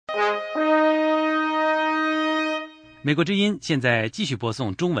美国之音现在继续播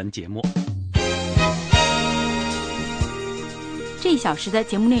送中文节目。这一小时的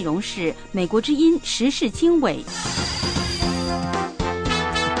节目内容是美国之音时事经纬。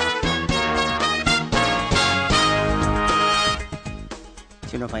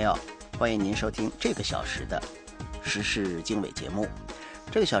听众朋友，欢迎您收听这个小时的时事经纬节目。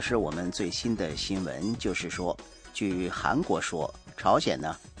这个小时我们最新的新闻就是说，据韩国说，朝鲜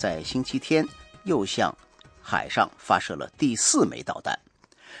呢在星期天又向海上发射了第4枚导弹。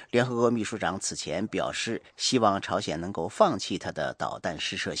联合国秘书长此前表示，希望朝鲜能够放弃他的导弹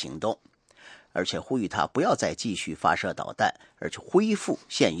试射行动，而且呼吁他不要再继续发射导弹，而去恢复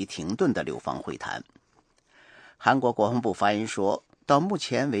现已停顿的6方会谈。韩国国防部发言说，到目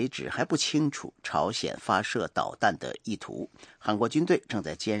前为止还不清楚朝鲜发射导弹的意图，韩国军队正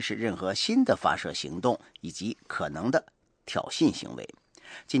在监视任何新的发射行动以及可能的挑衅行为。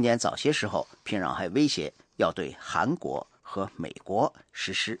今年早些时候，平壤还威胁要对韩国和美国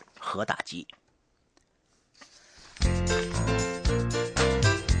实施核打击。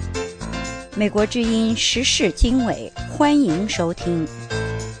美国之音时事经纬，欢迎收听。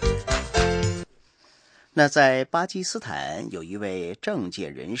那在巴基斯坦有一位政界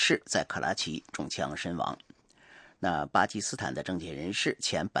人士在卡拉奇中枪身亡。那巴基斯坦的政界人士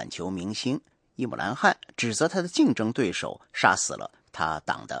前板球明星伊姆兰汗指责他的竞争对手杀死了他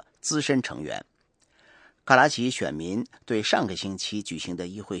党的资深成员。卡拉奇选民对上个星期举行的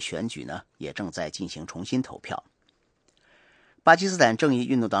议会选举呢，也正在进行重新投票。巴基斯坦正义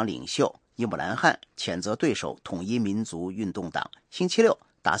运动党领袖伊姆兰汗谴责对手统一民族运动党星期六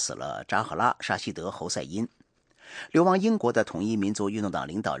打死了扎赫拉·沙希德·侯赛因。流亡英国的统一民族运动党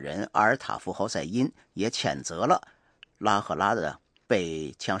领导人阿尔塔夫·侯赛因也谴责了拉赫拉的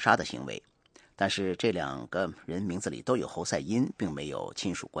被枪杀的行为，但是这2个人名字里都有侯赛因，并没有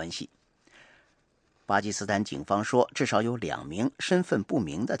亲属关系。巴基斯坦警方说，至少有2名身份不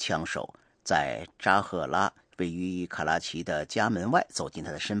明的枪手在扎赫拉位于卡拉奇的家门外走进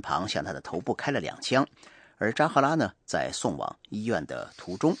他的身旁，向他的头部开了2枪，而扎赫拉呢，在送往医院的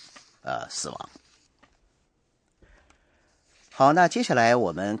途中死亡。好，那接下来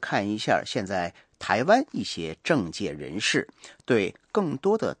我们看一下现在台湾一些政界人士对更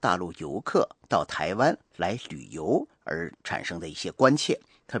多的大陆游客到台湾来旅游而产生的一些关切，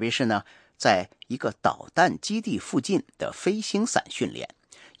特别是呢，在一个导弹基地附近的飞行伞训练。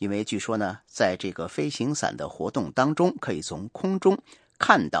因为据说呢，在这个飞行伞的活动当中，可以从空中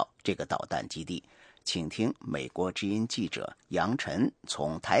看到这个导弹基地。请听美国之音记者杨晨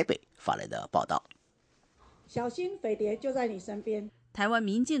从台北发来的报道。小心飞碟就在你身边。台湾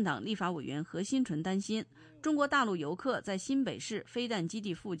民进党立法委员何新纯担心，中国大陆游客在新北市飞弹基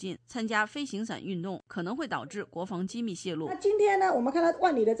地附近参加飞行伞运动，可能会导致国防机密泄露。那今天呢，我们看到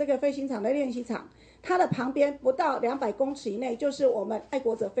万里的这个飞行场的练习场，它的旁边不到200公尺以内就是我们爱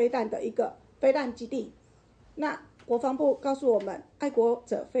国者飞弹的一个飞弹基地。那国防部告诉我们，爱国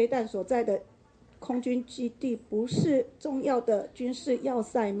者飞弹所在的空军基地不是重要的军事要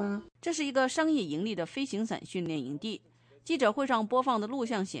塞吗？这是一个商业盈利的飞行伞训练营地。记者会上播放的录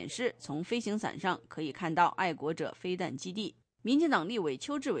像显示，从飞行伞上可以看到爱国者飞弹基地。民进党立委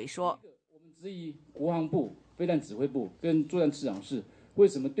邱志伟说，我们质疑国防部、飞弹指挥部跟作战次长室为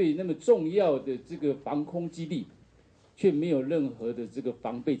什么对那么重要的这个防空基地却没有任何的这个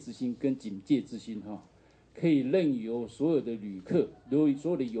防备之心跟警戒之心，可以任由所有的旅客、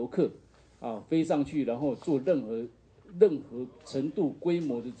所有的游客飞上去，然后做任何程度规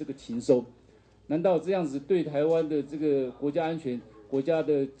模的这个情收。难道这样子对台湾的这个国家安全、国家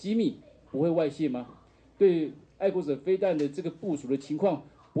的机密不会外泄吗？对爱国者飞弹的这个部署的情况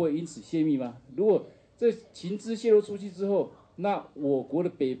不会因此泄密吗？如果这情资泄露出去之后，那我国的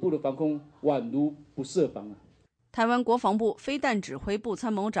北部的防空宛如不设防啊！台湾国防部飞弹指挥部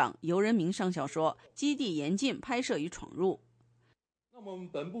参谋长游仁明上校说，基地严禁拍摄与闯入。那我们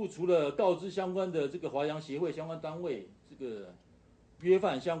本部除了告知相关的这个华洋协会相关单位这个约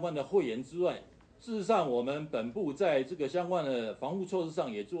犯相关的会员之外，事实上，我们本部在这个相关的防护措施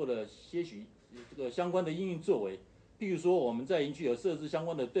上也做了些许这个相关的因应作为。譬如说，我们在营区有设置相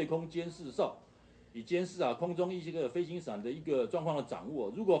关的对空监视哨，以监视空中一些个飞行伞的一个状况的掌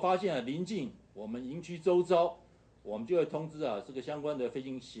握。如果发现临近我们营区周遭，我们就会通知这个相关的飞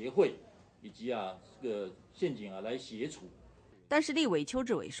行协会以及这个宪警来协处。但是立委邱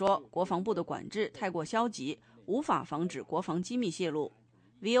志伟说，国防部的管制太过消极，无法防止国防机密泄露。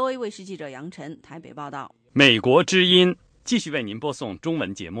VOA 卫视记者杨晨台北报道。美国之音继续为您播送中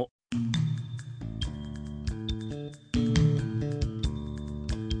文节目。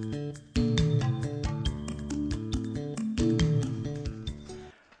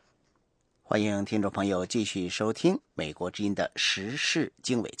欢迎听众朋友继续收听美国之音的时事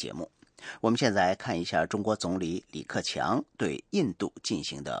经纬节目。我们现在看一下中国总理李克强对印度进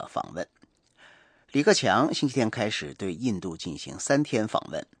行的访问。李克强星期天开始对印度进行3天访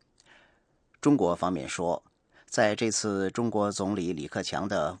问。中国方面说，在这次中国总理李克强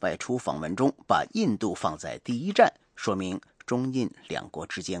的外出访问中，把印度放在第一站，说明中印两国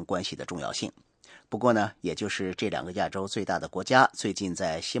之间关系的重要性。不过呢，也就是这2个亚洲最大的国家，最近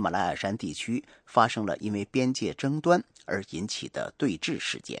在喜马拉雅山地区发生了因为边界争端而引起的对峙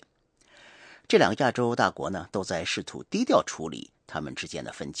事件。这2个亚洲大国呢，都在试图低调处理他们之间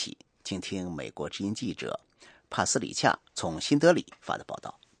的分歧。请听美国之音记者帕斯里恰从新德里发的报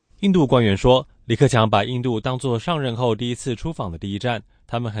道。印度官员说，李克强把印度当作上任后第一次出访的第一站，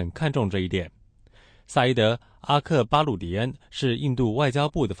他们很看重这一点。萨伊德·阿克巴鲁迪恩是印度外交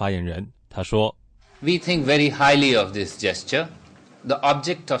部的发言人，他说：“We think very highly of this gesture. The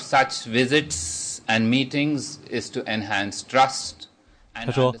object of such visits and meetings is to enhance trust."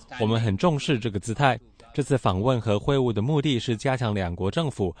 他说，我们很重视这个姿态。这次访问和会晤的目的是加强两国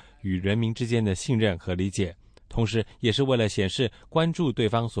政府与人民之间的信任和理解，同时也是为了显示关注对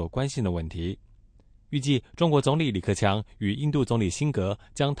方所关心的问题。预计中国总理李克强与印度总理辛格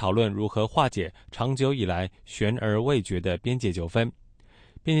将讨论如何化解长久以来悬而未决的边界纠纷。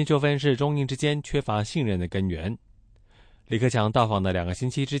边界纠纷是中印之间缺乏信任的根源。李克强到访的2个星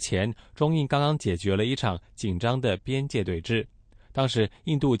期之前，中印刚刚解决了一场紧张的边界对峙。当时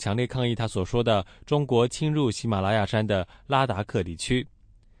印度强烈抗议他所说的中国侵入喜马拉雅山的拉达克地区。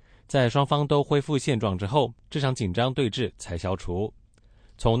在双方都恢复现状之后，这场紧张对峙才消除。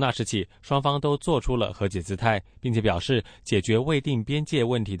从那时起，双方都做出了和解姿态，并且表示解决未定边界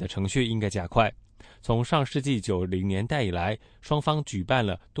问题的程序应该加快。从上世纪90年代以来，双方举办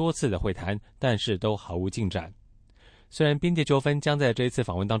了多次的会谈，但是都毫无进展。虽然边界纠纷将在这一次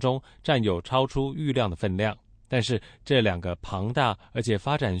访问当中占有超出预料的分量，但是这2个庞大而且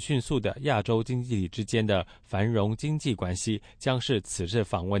发展迅速的亚洲经济体之间的繁荣经济关系将是此次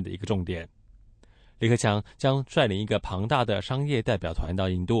访问的一个重点。李克强将率领一个庞大的商业代表团到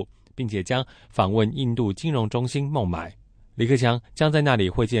印度，并且将访问印度金融中心孟买。李克强将在那里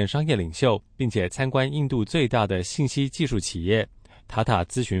会见商业领袖，并且参观印度最大的信息技术企业塔塔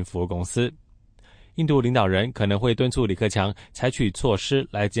咨询服务公司。印度领导人可能会敦促李克强采取措施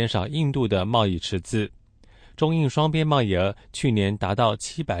来减少印度的贸易赤字。中印双边贸易额去年达到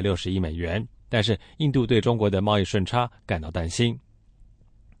760亿美元，但是印度对中国的贸易顺差感到担心。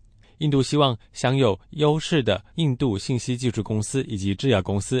印度希望享有优势的印度信息技术公司以及制药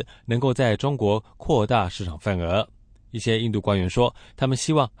公司能够在中国扩大市场份额。一些印度官员说，他们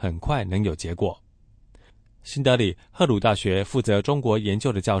希望很快能有结果。新德里赫鲁大学负责中国研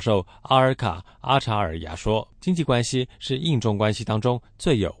究的教授阿尔卡·阿查尔亚说，经济关系是印中关系当中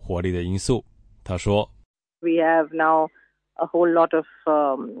最有活力的因素。他说We have now a whole lot of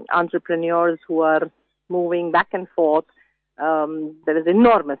entrepreneurs who are moving back and forth. There is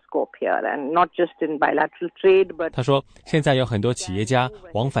enormous scope here, and not just in bilateral trade, but 他说，现在有很多企业家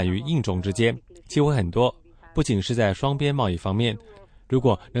往返于印中之间，机会很多，不仅是在双边贸易方面。如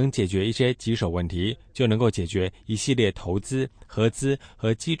果能解决一些棘手问题，就能够解决一系列投资、合资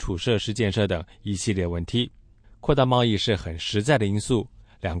和基础设施建设等一系列问题。扩大贸易是很实在的因素，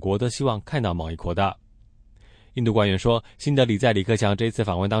两国都希望看到贸易扩大。印度官员说，新德里在李克强这一次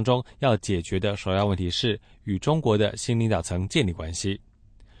访问当中要解决的首要问题是与中国的新领导层建立关系。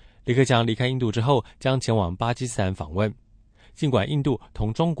李克强离开印度之后将前往巴基斯坦访问。尽管印度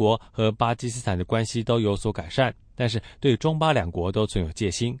同中国和巴基斯坦的关系都有所改善，但是对中巴两国都存有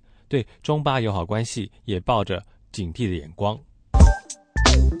戒心，对中巴友好关系也抱着警惕的眼光。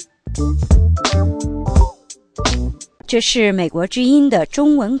这是美国之音的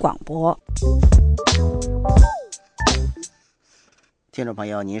中文广播。听众朋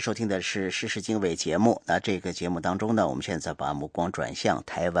友，您收听的是时事经纬节目。那这个节目当中呢，我们现在把目光转向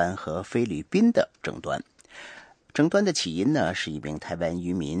台湾和菲律宾的争端。争端的起因呢，是一名台湾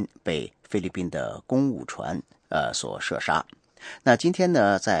渔民被菲律宾的公务船所射杀。那今天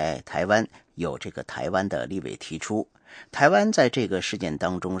呢，在台湾有这个台湾的立委提出，台湾在这个事件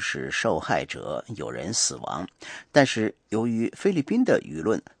当中是受害者，有人死亡，但是由于菲律宾的舆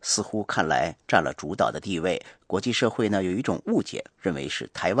论似乎看来占了主导的地位，国际社会呢有一种误解，认为是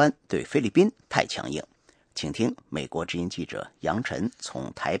台湾对菲律宾太强硬。请听美国之音记者杨晨从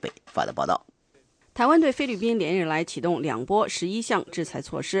台北发的报道。台湾对菲律宾连日来启动2波11项制裁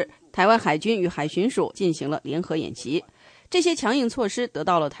措施，台湾海军与海巡署进行了联合演习。这些强硬措施得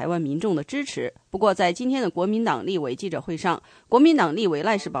到了台湾民众的支持。不过在今天的国民党立委记者会上，国民党立委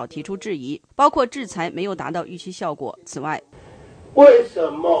赖士葆提出质疑，包括制裁没有达到预期效果。此外，为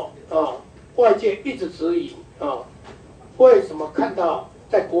什么外界一直质疑为什么看到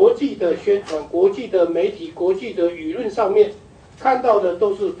在国际的宣传、国际的媒体、国际的舆论上面看到的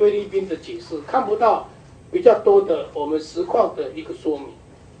都是菲律宾的解释，看不到比较多的我们实况的一个说明。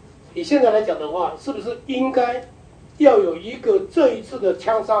以现在来讲的话，是不是应该要有一个这一次的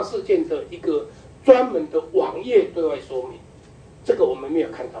枪杀事件的一个专门的网页对外说明？这个我们没有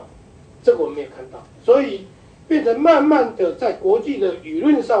看到，所以变成慢慢的在国际的舆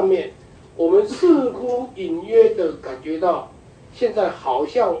论上面，我们似乎隐约的感觉到，现在好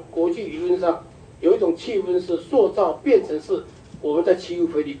像国际舆论上有一种气氛是塑造变成是我们在欺负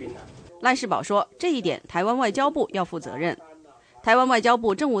菲律宾了。赖士葆说，这一点台湾外交部要负责任。台湾外交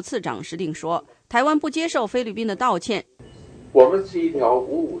部政务次长石定说，台湾不接受菲律宾的道歉。我们是一条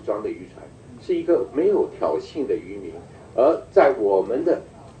无武装的渔船，是一个没有挑衅的渔民，而在我们的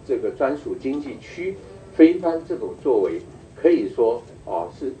这个专属经济区，飞帆这种作为可以说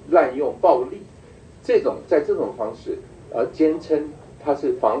是滥用暴力，在这种方式而坚称它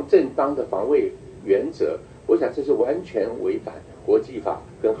是正当的防卫原则，我想这是完全违反国际法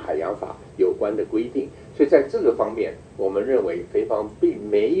跟海洋法有关的规定。所以在这个方面，我们认为菲方并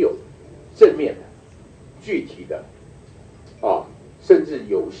没有正面的、具体的甚至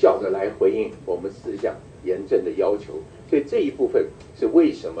有效的来回应我们4项严正的要求。所以这一部分是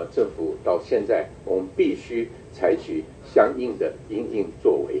为什么政府到现在我们必须采取相应的因应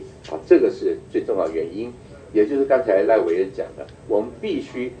作为这个是最重要的原因。也就是刚才赖委员讲的，我们必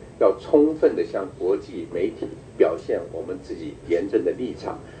须要充分的向国际媒体表现我们自己严正的立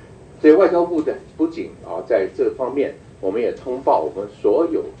场。所以外交部的不仅在这方面，我们也通报我们所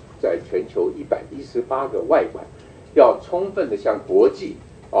有在全球118个外馆，要充分的向国际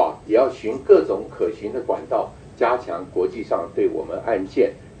也要循各种可循的管道，加强国际上对我们案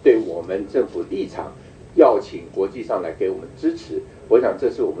件、对我们政府立场，要请国际上来给我们支持。我想这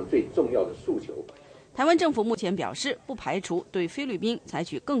是我们最重要的诉求。台湾政府目前表示，不排除对菲律宾采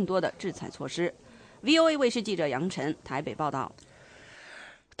取更多的制裁措施。VOA 卫视记者杨晨台北报道。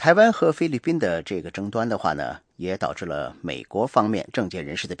台湾和菲律宾的这个争端的话呢，也导致了美国方面政界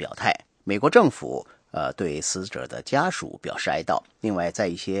人士的表态。美国政府对死者的家属表示哀悼。另外，在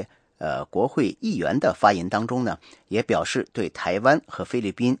一些国会议员的发言当中呢，也表示对台湾和菲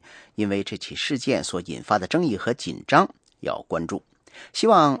律宾因为这起事件所引发的争议和紧张要关注，希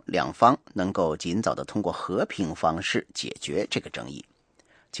望两方能够尽早的通过和平方式解决这个争议。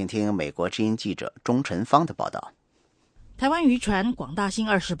请听美国之音记者钟晨芳的报道。台湾渔船广大兴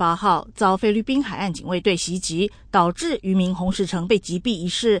28号遭菲律宾海岸警卫队袭击，导致渔民洪时成被击毙一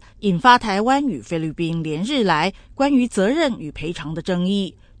事，引发台湾与菲律宾连日来关于责任与赔偿的争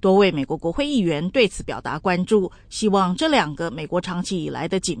议。多位美国国会议员对此表达关注，希望这两个美国长期以来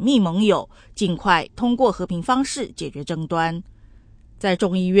的紧密盟友尽快通过和平方式解决争端。在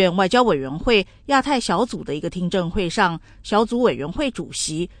众议院外交委员会亚太小组的一个听证会上，小组委员会主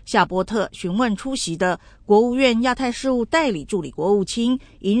席夏波特询问出席的国务院亚太事务代理助理国务卿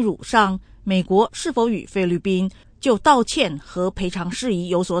尹汝尚，美国是否与菲律宾就道歉和赔偿事宜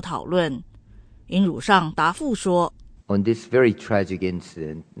有所讨论。尹汝尚答复说， On this very tragic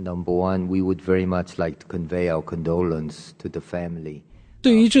incident, number one, we would very much like to convey our condolence to the family.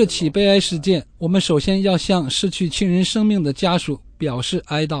 对于这起悲哀事件，我们首先要向失去亲人生命的家属表示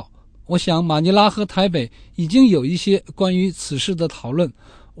哀悼。我想马尼拉和台北已经有一些关于此事的讨论，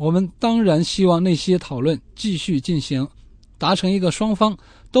我们当然希望那些讨论继续进行，达成一个双方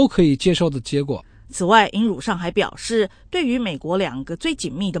都可以接受的结果。此外，尹汝尚还表示，对于美国两个最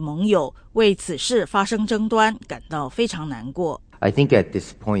紧密的盟友为此事发生争端感到非常难过。I think at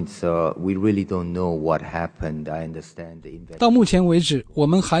this point, we really don't know what happened. I understand the investigation. 到目前为止，我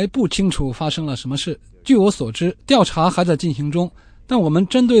们还不清楚发生了什么事。据我所知，调查还在进行中，但我们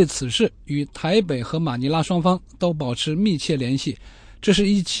针对此事与台北和马尼拉双方都保持密切联系。这是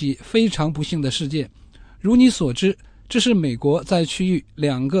一起非常不幸的事件。如你所知，这是美国在区域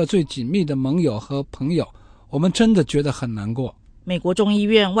两个最紧密的盟友和朋友，我们真的觉得很难过。美国众议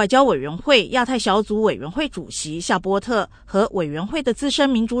院外交委员会亚太小组委员会主席夏波特和委员会的资深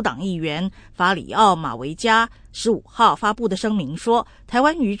民主党议员法里奥·马维加15号发布的声明说，台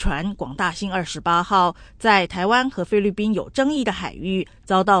湾渔船广大兴28号在台湾和菲律宾有争议的海域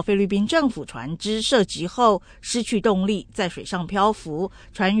遭到菲律宾政府船只射击后失去动力，在水上漂浮，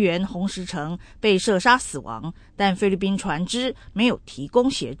船员洪时成被射杀死亡，但菲律宾船只没有提供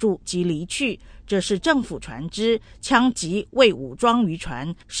协助及离去。这是政府船只枪击未武装渔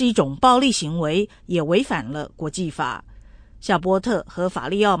船，是一种暴力行为，也违反了国际法。夏波特和法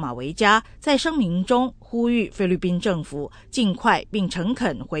利奥·马维加在声明中呼吁菲律宾政府尽快并诚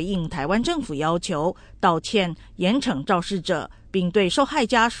恳回应台湾政府要求，道歉、严惩肇事者，并对受害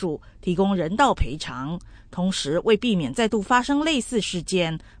家属提供人道赔偿。同时，为避免再度发生类似事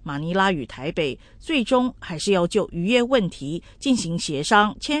件，马尼拉与台北最终还是要就渔业问题进行协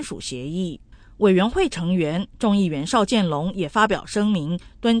商，签署协议。委员会成员众议员邵建龙也发表声明，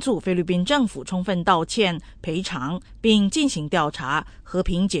敦促菲律宾政府充分道歉、赔偿，并进行调查，和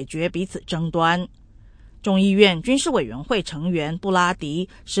平解决彼此争端。众议院军事委员会成员布拉迪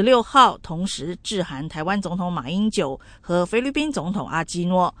16号同时致函台湾总统马英九和菲律宾总统阿基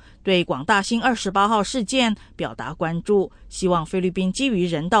诺，对广大兴28号事件表达关注，希望菲律宾基于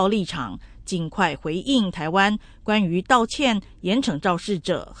人道立场尽快回应台湾关于道歉、严惩肇事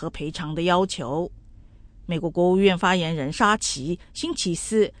者和赔偿的要求。美国国务院发言人沙奇星期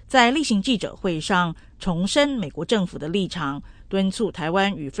四在例行记者会上重申美国政府的立场，敦促台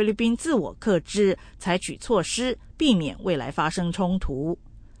湾与菲律宾自我克制，采取措施避免未来发生冲突。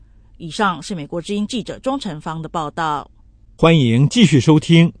以上是美国之音记者钟成芳的报道。欢迎继续收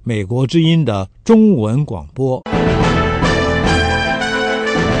听美国之音的中文广播。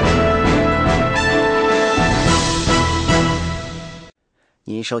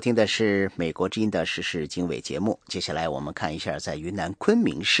您收听的是美国之音的时事经纬节目。接下来我们看一下在云南昆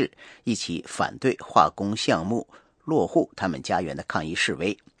明市一起反对化工项目落户他们家园的抗议示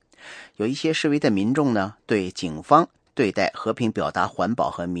威。有一些示威的民众呢，对警方对待和平表达环保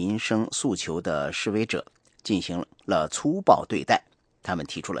和民生诉求的示威者进行了粗暴对待，他们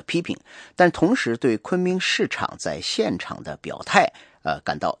提出了批评，但同时对昆明市长在现场的表态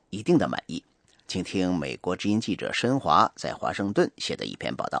感到一定的满意。请听美国之音记者申华在华盛顿写的一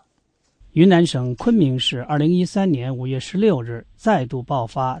篇报道。云南省昆明市2013年5月16日再度爆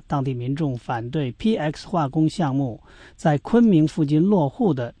发当地民众反对 PX 化工项目在昆明附近落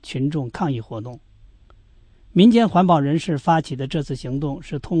户的群众抗议活动。民间环保人士发起的这次行动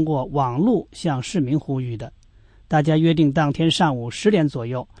是通过网络向市民呼吁的。大家约定当天上午10点左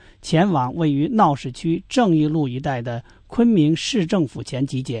右前往位于闹市区正义路一带的昆明市政府前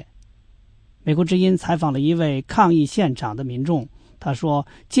集结。美国之音采访了一位抗议现场的民众，他说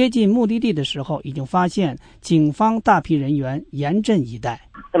接近目的地的时候已经发现警方大批人员严阵以待。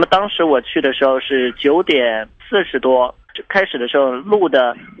那么当时我去的时候是9点40多，开始的时候路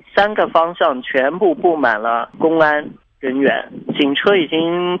的3个方向全部布满了公安人员，警车已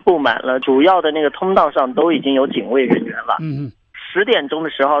经布满了，主要的那个通道上都已经有警卫人员了。10点钟的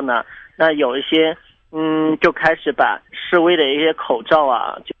时候呢，那有一些就开始把示威的一些口罩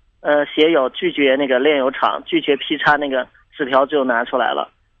啊，写有拒绝那个炼油厂、拒绝劈叉那个纸条就拿出来了。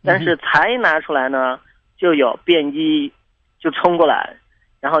但是才拿出来呢，就有便衣就冲过来，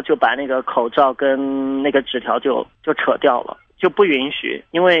然后就把那个口罩跟那个纸条就扯掉了，就不允许，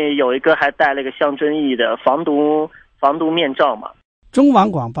因为有一个还戴了一个象征意义的防毒面罩嘛。中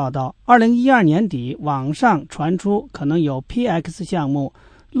网广报道，2012年底网上传出可能有 PX 项目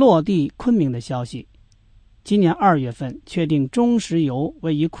落地昆明的消息。今年2月份确定中石油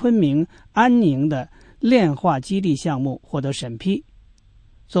位于昆明安宁的炼化基地项目获得审批。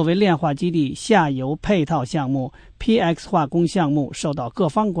作为炼化基地下游配套项目， PX 化工项目受到各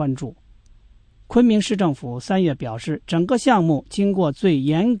方关注。昆明市政府3月表示，整个项目经过最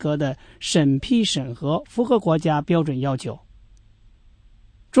严格的审批审核，符合国家标准要求。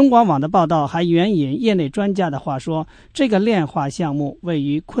中广网的报道还援引业内专家的话说，这个炼化项目位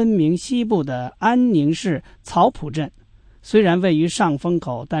于昆明西部的安宁市草埔镇，虽然位于上风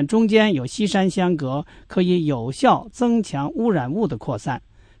口，但中间有西山相隔，可以有效增强污染物的扩散，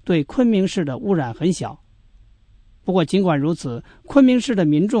对昆明市的污染很小。不过尽管如此，昆明市的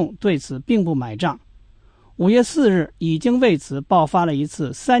民众对此并不买账。5月4日已经为此爆发了一次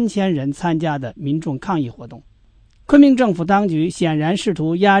3000人参加的民众抗议活动。昆明政府当局显然试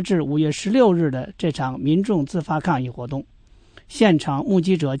图压制5月16日的这场民众自发抗议活动。现场目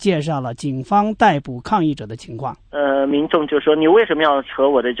击者介绍了警方逮捕抗议者的情况。民众就说你为什么要扯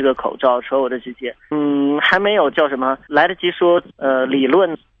我的这个口罩，扯我的这些，还没有叫什么来得及说理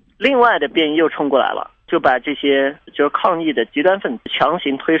论，另外的便衣又冲过来了，就把这些就是抗议的极端分子强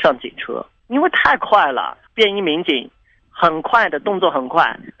行推上警车，因为太快了，便衣民警很快的动作很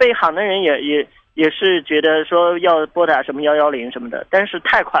快，被喊的人也是觉得说要拨打什么110什么的，但是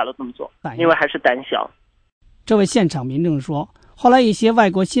太快了动作，因为还是胆小。这位现场民众说，后来一些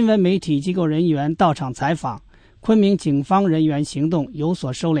外国新闻媒体机构人员到场采访，昆明警方人员行动有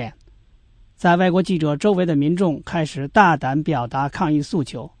所收敛。在外国记者周围的民众开始大胆表达抗议诉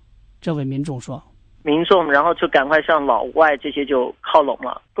求。这位民众说，民众然后就赶快向老外这些就靠拢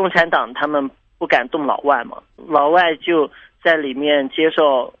了，共产党他们不敢动老外嘛，老外就在里面接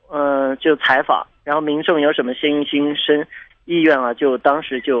受就采访，然后民众有什么心声意愿啊，就当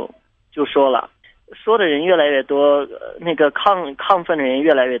时就说了，说的人越来越多，那个亢奋的人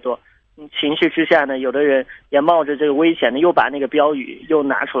越来越多。情绪之下呢，有的人也冒着这个危险呢，又把那个标语又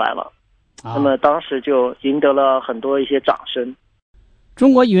拿出来了。那么当时就赢得了很多一些掌声。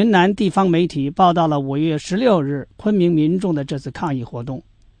中国云南地方媒体报道了5月16日昆明民众的这次抗议活动。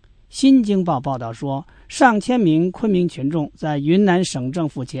新京报报道说，上千名昆明群众在云南省政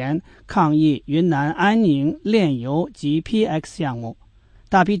府前抗议云南安宁、炼油及 PX 项目，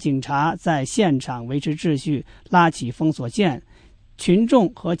大批警察在现场维持秩序，拉起封锁线，群众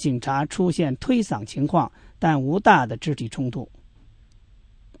和警察出现推搡情况，但无大的肢体冲突。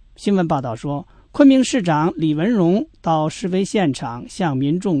新闻报道说，昆明市长李文荣到示威现场向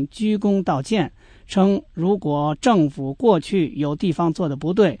民众鞠躬道歉，称如果政府过去有地方做的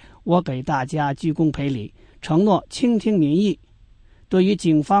不对，我给大家鞠躬赔礼，承诺倾听民意。对于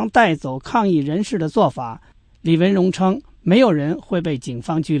警方带走抗议人士的做法，李文荣称没有人会被警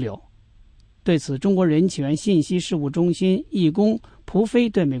方拘留。对此，中国人权信息事务中心义工蒲飞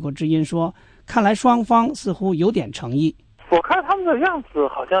对美国之音说，看来双方似乎有点诚意。我看他们的样子，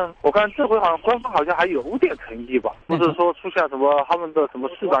好像我看这回好像官方好像还有点诚意吧，不是说出现什么他们的什么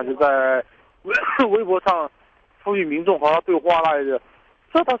市长就在微博上呼吁民众和他对话来着，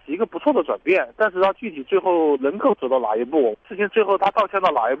这倒是一个不错的转变。但是他具体最后能够走到哪一步，事情最后他道歉到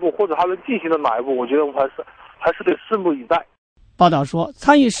哪一步，或者他能进行到哪一步，我觉得我们还是得拭目以待。报道说，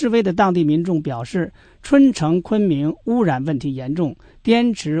参与示威的当地民众表示，春城昆明污染问题严重，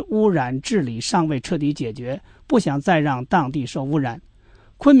滇池污染治理尚未彻底解决，不想再让当地受污染。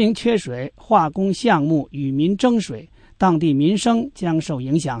昆明缺水，化工项目与民争水，当地民生将受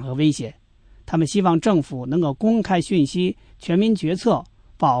影响和威胁。他们希望政府能够公开讯息，全民决策，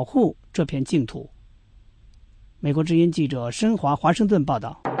保护这片净土。美国之音记者申华华盛顿报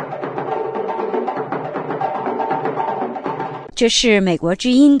道。这是美国之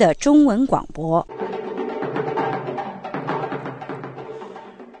音的中文广播。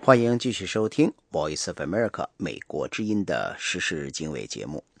欢迎继续收听 Voice of America 美国之音的时事经纬节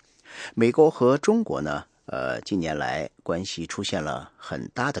目。美国和中国呢，近年来关系出现了很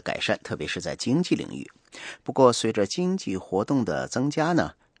大的改善，特别是在经济领域。不过随着经济活动的增加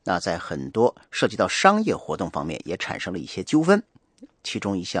呢，那在很多涉及到商业活动方面也产生了一些纠纷。其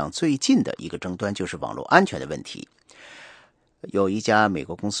中一项最近的一个争端就是网络安全的问题。有一家美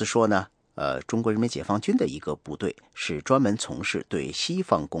国公司说呢，中国人民解放军的一个部队是专门从事对西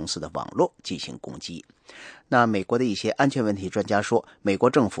方公司的网络进行攻击。那美国的一些安全问题专家说，美国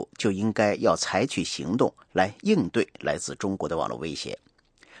政府就应该要采取行动来应对来自中国的网络威胁。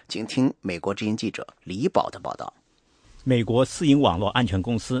请听美国之音记者李宝的报道。美国私营网络安全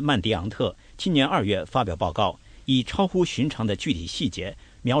公司曼迪昂特今年2月发表报告，以超乎寻常的具体细节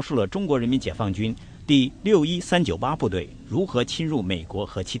描述了中国人民解放军第61398部队如何侵入美国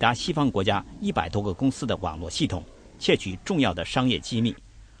和其他西方国家100多个公司的网络系统，窃取重要的商业机密。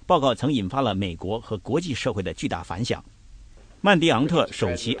报告曾引发了美国和国际社会的巨大反响。曼迪昂特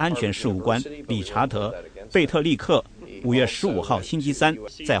首席安全事务官理查德·贝特利克5月15号星期三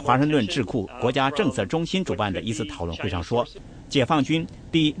在华盛顿智库国家政策中心主办的一次讨论会上说，解放军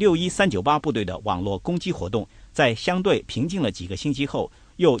第61398部队的网络攻击活动在相对平静了几个星期后，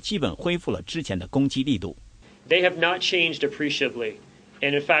又基本恢复了之前的攻击力度。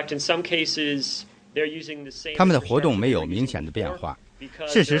他们的活动没有明显的变化。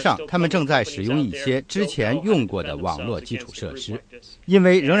事实上，他们正在使用一些之前用过的网络基础设施，因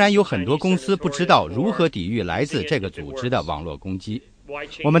为仍然有很多公司不知道如何抵御来自这个组织的网络攻击。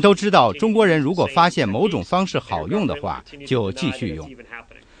我们都知道，中国人如果发现某种方式好用的话，就继续用。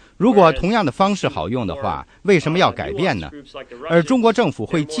如果同样的方式好用的话，为什么要改变呢？而中国政府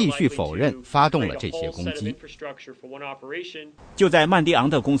会继续否认发动了这些攻击。就在曼迪昂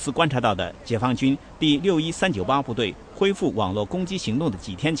特公司观察到的解放军第61398部队恢复网络攻击行动的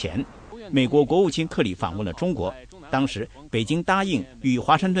几天前，美国国务卿克里访问了中国。当时北京答应与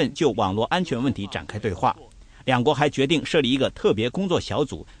华盛顿就网络安全问题展开对话，两国还决定设立一个特别工作小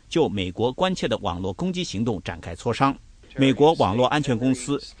组，就美国关切的网络攻击行动展开磋商。美国网络安全公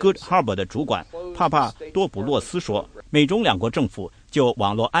司 Good Harbor 的主管帕帕多普洛斯说，美中两国政府就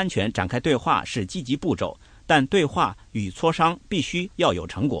网络安全展开对话是积极步骤，但对话与磋商必须要有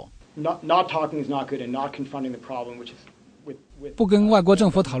成果。不跟外国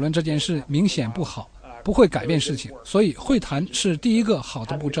政府讨论这件事明显不好，不会改变事情，所以会谈是第一个好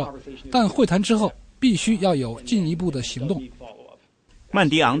的步骤，但会谈之后必须要有进一步的行动。曼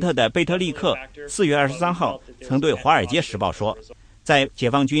迪昂特的贝特利克4月23号曾对《华尔街时报》说，在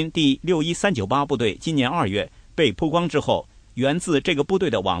解放军第61398部队今年2月被曝光之后，源自这个部队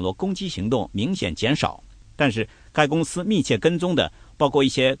的网络攻击行动明显减少，但是该公司密切跟踪的包括一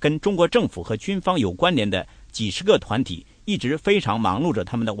些跟中国政府和军方有关联的几十个团体，一直非常忙碌着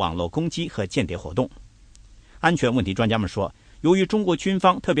他们的网络攻击和间谍活动。安全问题专家们说，由于中国军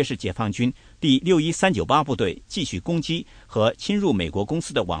方，特别是解放军第61398部队继续攻击和侵入美国公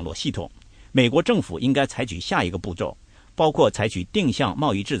司的网络系统，美国政府应该采取下一个步骤，包括采取定向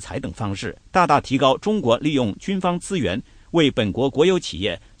贸易制裁等方式，大大提高中国利用军方资源为本国国有企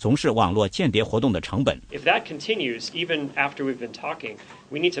业从事网络间谍活动的成本。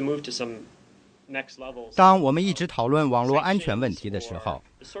当我们一直讨论网络安全问题的时候，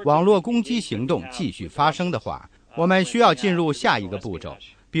网络攻击行动继续发生的话，我们需要进入下一个步骤，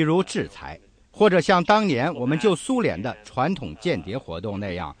比如制裁，或者像当年我们就苏联的传统间谍活动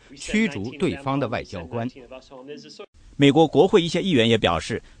那样驱逐对方的外交官。美国国会一些议员也表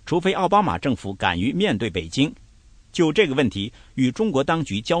示，除非奥巴马政府敢于面对北京，就这个问题与中国当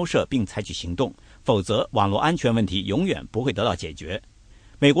局交涉并采取行动，否则网络安全问题永远不会得到解决。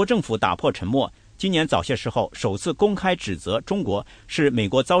美国政府打破沉默，今年早些时候首次公开指责中国是美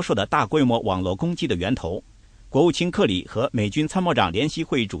国遭受的大规模网络攻击的源头。国务卿克里和美军参谋长联席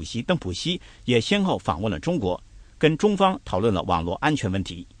会议主席邓普西也先后访问了中国，跟中方讨论了网络安全问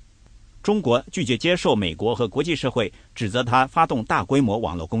题。中国拒绝接受美国和国际社会指责他发动大规模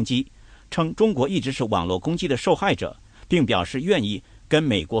网络攻击，称中国一直是网络攻击的受害者，并表示愿意跟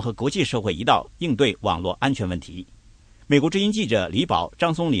美国和国际社会一道应对网络安全问题。美国之音记者李宝、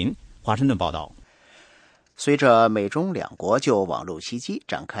张松林华盛顿报道。随着美中两国就网络袭击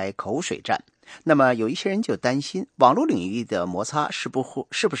展开口水战，那么有一些人就担心网络领域的摩擦是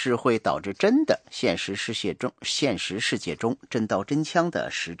不是会导致真的现实世界中真刀真枪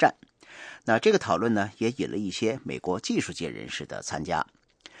的实战。那这个讨论呢，也引了一些美国技术界人士的参加。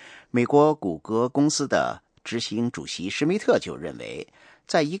美国谷歌公司的执行主席施密特就认为，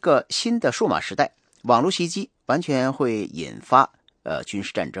在一个新的数码时代，网络袭击完全会引发军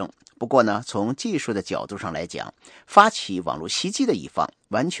事战争。不过呢，从技术的角度上来讲，发起网络袭击的一方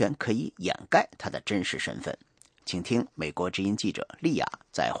完全可以掩盖他的真实身份。请听美国之音记者莉亚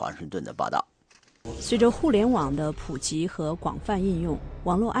在华盛顿的报道。随着互联网的普及和广泛应用，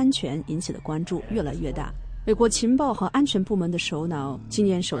网络安全引起的关注越来越大。美国情报和安全部门的首脑今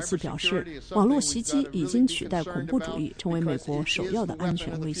年首次表示，网络袭击已经取代恐怖主义成为美国首要的安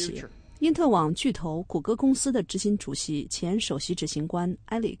全威胁。因特网巨头谷歌公司的执行主席、前首席执行官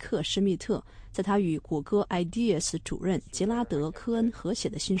埃里克·施密特在他与谷歌 Ideas 主任杰拉德·科恩合写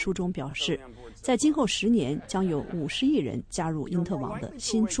的新书中表示，在今后10年将有50亿人加入因特网的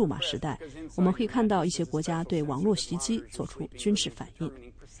新数码时代。我们会看到一些国家对网络袭击做出军事反应。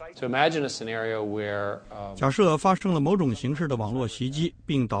假设发生了某种形式的网络袭击，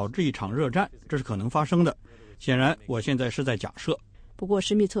并导致一场热战，这是可能发生的。显然，我现在是在假设。不过，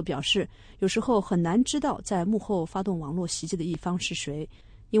施密特表示，有时候很难知道在幕后发动网络袭击的一方是谁，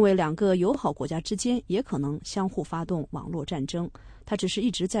因为两个友好国家之间也可能相互发动网络战争。它只是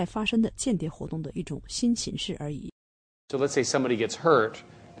一直在发生的间谍活动的一种新形式而已。So let's say somebody gets hurt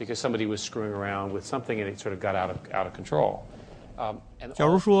because somebody was screwing around with something and it sort of got out of control. 假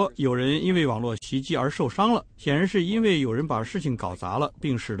如说有人因为网络袭击而受伤了，显然是因为有人把事情搞砸了，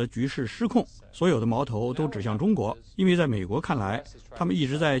并使得局势失控。所有的矛头都指向中国，因为在美国看来，他们一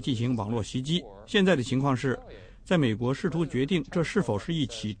直在进行网络袭击。现在的情况是，在美国试图决定这是否是一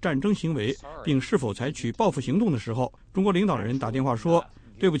起战争行为，并是否采取报复行动的时候，中国领导人打电话说，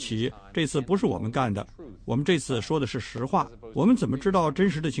对不起，这次不是我们干的，我们这次说的是实话。我们怎么知道真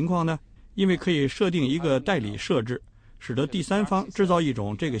实的情况呢？因为可以设定一个代理设置，使得第三方制造一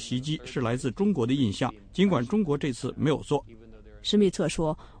种这个袭击是来自中国的印象，尽管中国这次没有做。施密特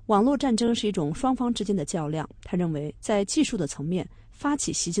说，网络战争是一种双方之间的较量。他认为，在技术的层面，发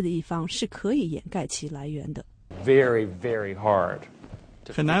起袭击的一方是可以掩盖其来源的。Very, very hard.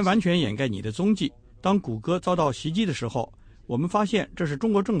 很难完全掩盖你的踪迹。当谷歌遭到袭击的时候，我们发现这是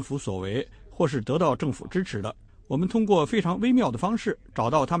中国政府所为，或是得到政府支持的。我们通过非常微妙的方式找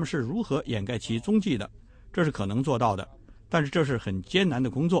到他们是如何掩盖其踪迹的。这是可能做到的，但是这是很艰难的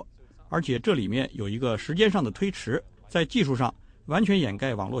工作，而且这里面有一个时间上的推迟。在技术上，完全掩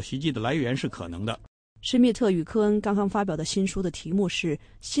盖网络袭击的来源是可能的。施密特与科恩刚刚发表的新书的题目是《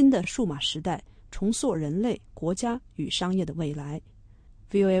新的数码时代：重塑人类、国家与商业的未来》。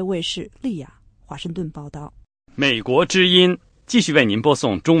VOA 卫视莉亚华盛顿报道。美国之音继续为您播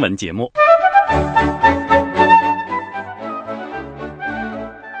送中文节目。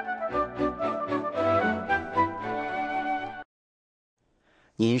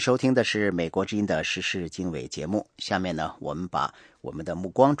您收听的是美国之音的时事经纬节目。下面呢，我们把我们的目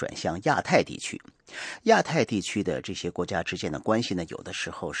光转向亚太地区。亚太地区的这些国家之间的关系呢，有的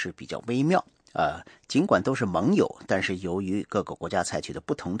时候是比较微妙。尽管都是盟友，但是由于各个国家采取的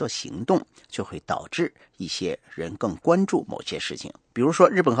不同的行动，就会导致一些人更关注某些事情。比如说，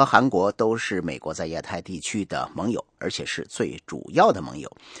日本和韩国都是美国在亚太地区的盟友，而且是最主要的盟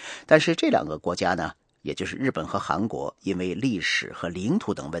友。但是这两个国家呢，也就是日本和韩国，因为历史和领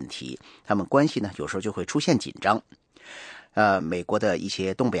土等问题，他们关系呢有时候就会出现紧张。美国的一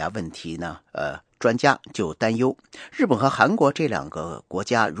些东北亚问题呢，专家就担忧，日本和韩国这两个国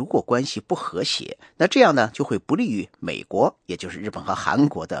家如果关系不和谐，那这样呢就会不利于美国，也就是日本和韩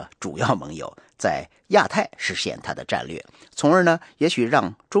国的主要盟友，在亚太实现它的战略，从而呢也许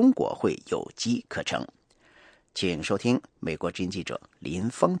让中国会有机可乘。请收听美国之音记者林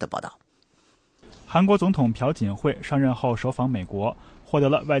峰的报道。韩国总统朴槿惠上任后首访美国，获得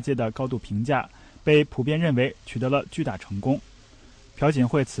了外界的高度评价，被普遍认为取得了巨大成功。朴槿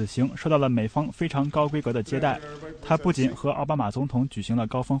惠此行受到了美方非常高规格的接待，他不仅和奥巴马总统举行了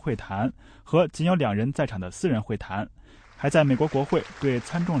高峰会谈和仅有2人在场的私人会谈，还在美国国会对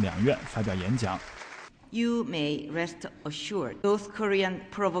参众两院发表演讲。You may rest assured, North Korean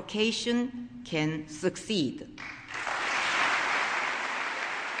provocation can succeed.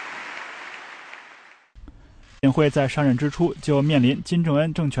 朴槿惠在上任之初就面临金正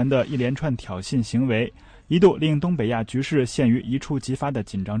恩政权的一连串挑衅行为，一度令东北亚局势陷于一触即发的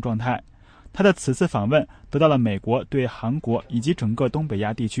紧张状态。他的此次访问得到了美国对韩国以及整个东北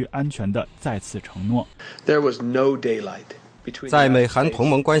亚地区安全的再次承诺。在美韩同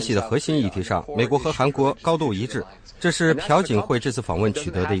盟关系的核心议题上，美国和韩国高度一致，这是朴槿惠这次访问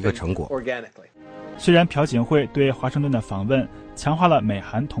取得的一个成果。虽然朴槿惠对华盛顿的访问强化了美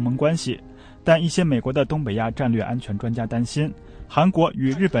韩同盟关系，但一些美国的东北亚战略安全专家担心，韩国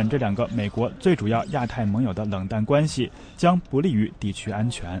与日本这两个美国最主要亚太盟友的冷淡关系将不利于地区安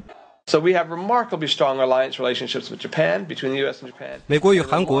全。美国与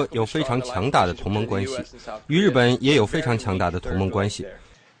韩国有非常强大的同盟关系，与日本也有非常强大的同盟关系，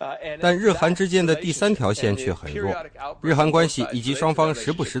但日韩之间的第三条线却很弱。日韩关系以及双方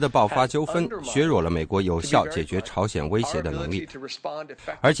时不时的爆发纠纷，削弱了美国有效解决朝鲜威胁的能力，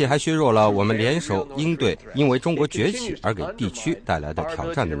而且还削弱了我们联手应对因为中国崛起而给地区带来的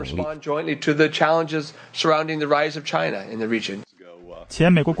挑战的能力。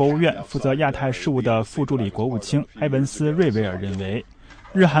前美国国务院负责亚太事务的副助理国务卿埃文斯·瑞维尔认为，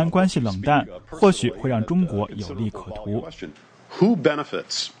日韩关系冷淡或许会让中国有利可图。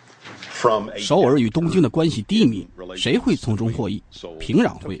首尔与东京的关系低迷，谁会从中获益？平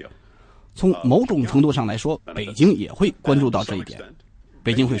壤会。从某种程度上来说，北京也会关注到这一点。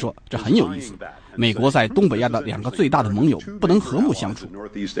北京会说，这很有意思，美国在东北亚的2个最大的盟友不能和睦相处。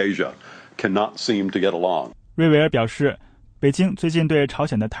瑞维尔表示，北京最近对朝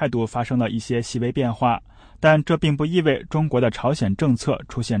鲜的态度发生了一些细微变化，但这并不意味中国的朝鲜政策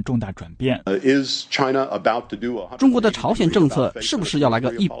出现重大转变。中国的朝鲜政策是不是要来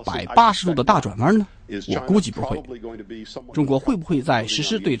个180度的大转弯呢？我估计不会。中国会不会在实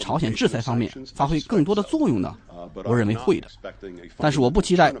施对朝鲜制裁方面发挥更多的作用呢？我认为会的，但是我不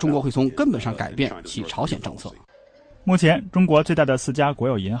期待中国会从根本上改变其朝鲜政策。目前，中国最大的4家国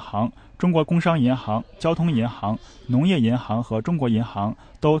有银行——中国工商银行、交通银行、农业银行和中国银行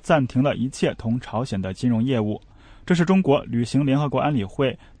都暂停了一切同朝鲜的金融业务。这是中国履行联合国安理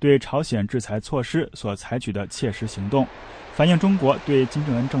会对朝鲜制裁措施所采取的切实行动，反映中国对金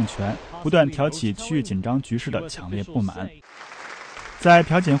正恩政权不断挑起区域紧张局势的强烈不满。在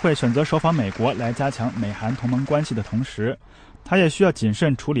朴槿惠选择首访美国来加强美韩同盟关系的同时，他也需要谨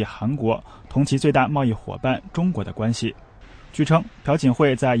慎处理韩国同其最大贸易伙伴中国的关系。据称，朴槿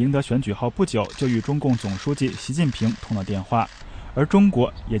惠在赢得选举后不久就与中共总书记习近平通了电话，而中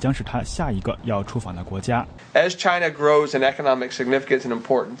国也将是他下一个要出访的国家。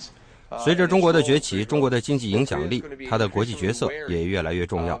随着中国的崛起，中国的经济影响力，它的国际角色也越来越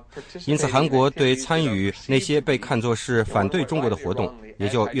重要。因此，韩国对参与那些被看作是反对中国的活动也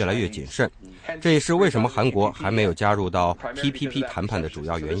就越来越谨慎。这也是为什么韩国还没有加入到 TPP 谈判的主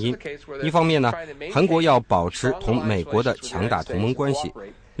要原因。一方面呢，韩国要保持同美国的强大同盟关系，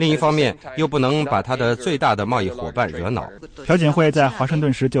另一方面又不能把他的最大的贸易伙伴惹恼。朴槿惠在华盛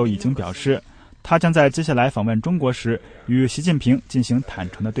顿时就已经表示，他将在接下来访问中国时与习近平进行坦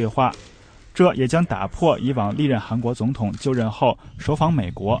诚的对话，这也将打破以往历任韩国总统就任后首访美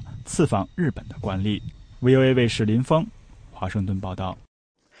国、次访日本的惯例。VOA 卫视林峰，华盛顿报道。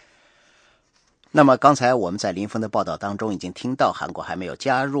那么刚才我们在林峰的报道当中已经听到，韩国还没有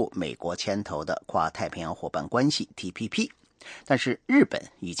加入美国牵头的跨太平洋伙伴关系 TPP， 但是日本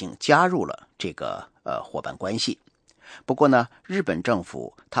已经加入了这个伙伴关系。不过呢，日本政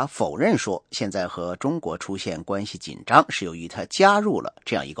府他否认说现在和中国出现关系紧张是由于他加入了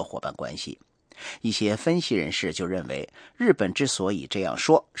这样一个伙伴关系。一些分析人士就认为，日本之所以这样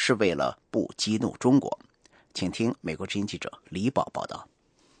说，是为了不激怒中国。请听美国之音记者李宝报道。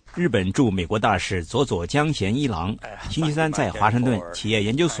日本驻美国大使佐佐江贤一郎星期三在华盛顿企业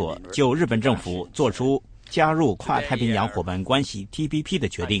研究所就日本政府做出加入跨太平洋伙伴关系 TPP 的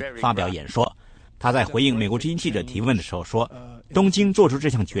决定发表演说。他在回应美国之音记者提问的时候说，东京做出这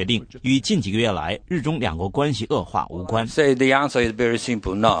项决定与近几个月来日中两国关系恶化无关。 The answer is very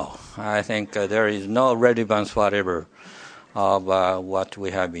simple, no. I think there is no relevance whatever.Of what we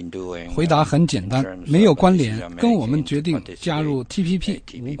have been doing. 回答很简单，没有关联，跟我们决定加入 TPP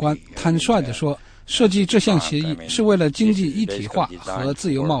无关。坦率地说，设计这项协议是为了经济一体化和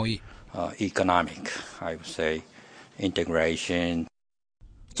自由贸易。Economic, I would say, integration.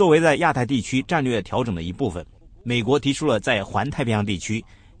 作为在亚太地区战略调整的一部分，美国提出了在环太平洋地区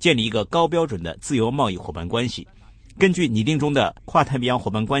建立一个高标准的自由贸易伙伴关系。根据拟定中的跨太平洋伙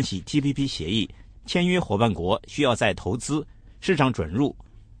伴关系 TPP 协议，签约伙伴国需要在投资、市场准入、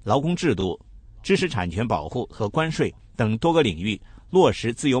劳工制度、知识产权保护和关税等多个领域落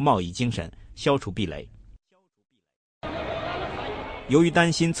实自由贸易精神，消除壁垒。由于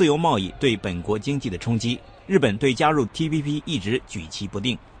担心自由贸易对本国经济的冲击，日本对加入 TPP 一直举棋不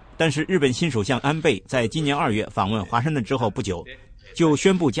定。但是日本新首相安倍在今年2月访问华盛顿之后不久，就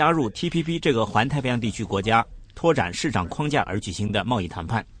宣布加入 TPP 这个环太平洋地区国家拓展市场框架而举行的贸易谈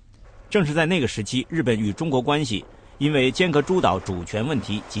判。正是在那个时期，日本与中国关系因为尖阁诸岛主权问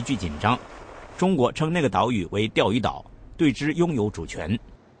题急剧紧张，中国称那个岛屿为钓鱼岛，对之拥有主权。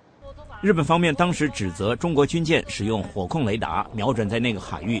日本方面当时指责中国军舰使用火控雷达瞄准在那个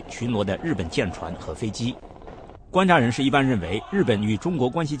海域巡逻的日本舰船和飞机。观察人士一般认为，日本与中国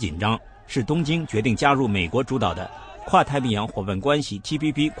关系紧张是东京决定加入美国主导的跨太平洋伙伴关系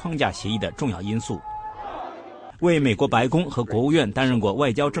TPP 框架协议的重要因素。为美国白宫和国务院担任过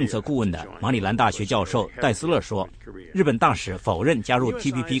外交政策顾问的马里兰大学教授戴斯勒说，日本大使否认加入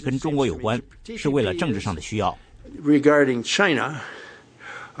TPP 跟中国有关，是为了政治上的需要。Regarding China,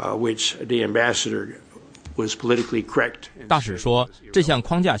 which the ambassador was politically correct. 大使说，这项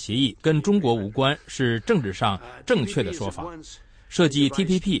框架协议跟中国无关，是政治上正确的说法。设计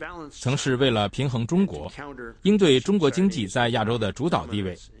TPP 曾是为了平衡中国，应对中国经济在亚洲的主导地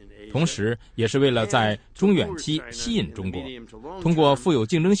位，同时也是为了在中远期吸引中国，通过富有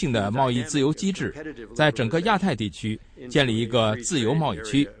竞争性的贸易自由机制，在整个亚太地区建立一个自由贸易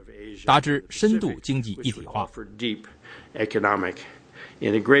区，达至深度经济一体化。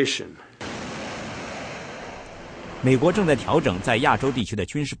美国正在调整在亚洲地区的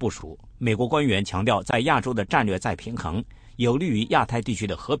军事部署。美国官员强调，在亚洲的战略再平衡有利于亚太地区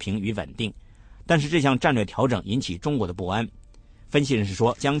的和平与稳定，但是这项战略调整引起中国的不安。分析人士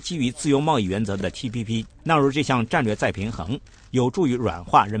说，将基于自由贸易原则的 TPP 纳入这项战略再平衡，有助于软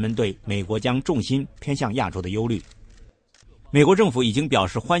化人们对美国将重心偏向亚洲的忧虑。美国政府已经表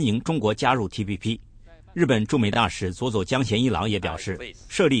示欢迎中国加入 TPP。日本驻美大使佐佐江贤一郎也表示，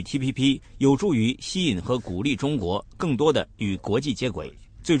设立 TPP 有助于吸引和鼓励中国更多的与国际接轨，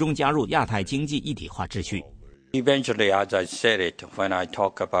最终加入亚太经济一体化秩序。Eventually, as I said it, when I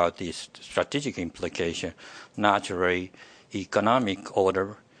talk about this strategic implication, naturally, economic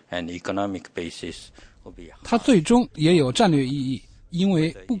order and economic basis will be. 它最终也有战略意义，因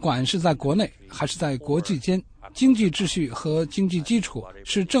为不管是在国内还是在国际间，经济秩序和经济基础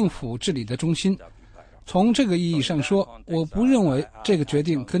是政府治理的中心。从这个意义上说，我不认为这个决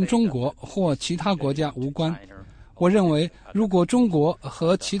定跟中国或其他国家无关。我认为，如果中国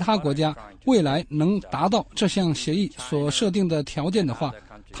和其他国家未来能达到这项协议所设定的条件的话，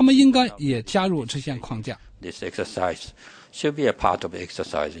他们应该也加入这项框架。This exercise should be a part of the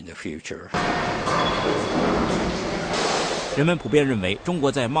exercise in the future. 人们普遍认为，中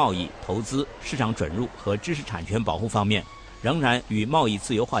国在贸易、投资、市场准入和知识产权保护方面，仍然与贸易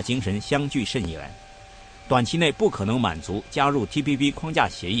自由化精神相距甚远。短期内不可能满足加入 TPP 框架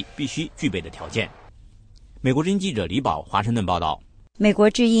协议必须具备的条件。美国之音记者李宝华盛顿报道。美国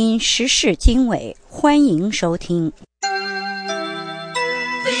之音时事经纬，欢迎收听。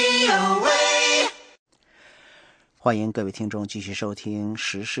欢迎各位听众继续收听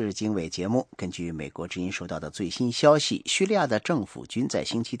时事经纬节目。根据美国之音收到的最新消息，叙利亚的政府军在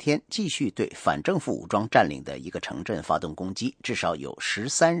星期天继续对反政府武装占领的一个城镇发动攻击，至少有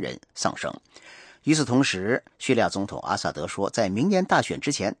13人丧生。与此同时，叙利亚总统阿萨德说，在明年大选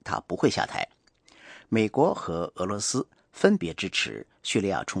之前他不会下台。美国和俄罗斯分别支持叙利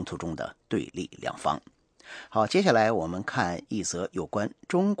亚冲突中的对立两方。好，接下来我们看一则有关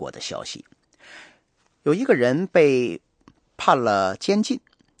中国的消息。有一个人被判了监禁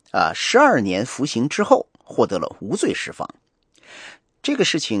，12年服刑之后获得了无罪释放。这个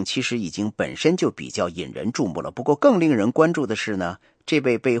事情其实已经本身就比较引人注目了。不过更令人关注的是呢，这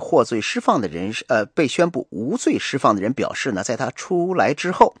位被获罪释放的人，被宣布无罪释放的人表示呢，在他出来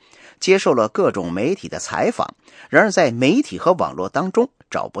之后，接受了各种媒体的采访，然而在媒体和网络当中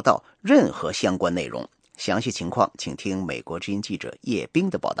找不到任何相关内容。详细情况，请听美国之音记者叶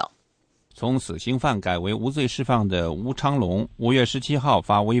冰的报道。从死刑犯改为无罪释放的吴昌龙5月17号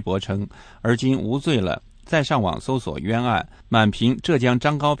发微博称，而今无罪了。再上网搜索冤案，满屏浙江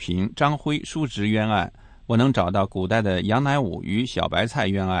张高平、张辉叔侄冤案，我能找到古代的杨乃武与小白菜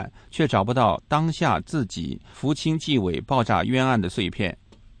冤案，却找不到当下自己福清纪委爆炸冤案的碎片。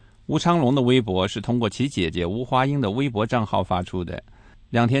吴昌龙的微博是通过其姐姐吴华英的微博账号发出的。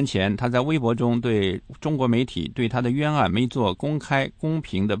2天前，他在微博中对中国媒体对他的冤案没做公开公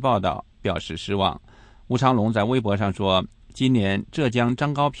平的报道表示失望。吴昌龙在微博上说，今年浙江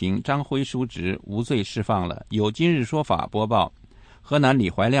张高平、张辉叔侄无罪释放了，有今日说法播报；河南李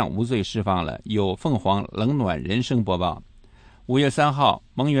怀亮无罪释放了，有凤凰冷暖人生播报。5月3号，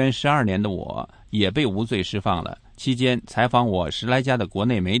蒙冤12年的我也被无罪释放了，期间采访我10来家的国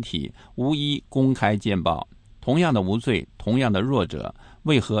内媒体无一公开见报。同样的无罪，同样的弱者，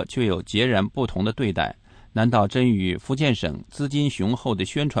为何却有截然不同的对待？难道真与福建省资金雄厚的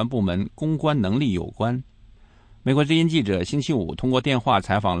宣传部门公关能力有关？美国之音记者星期五通过电话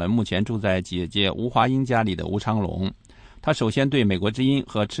采访了目前住在姐姐吴华英家里的吴昌龙。他首先对美国之音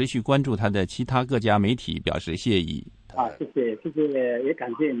和持续关注他的其他各家媒体表示谢意。谢谢，也感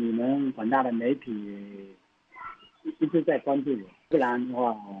谢你们广大的媒体一直在关注我，不然的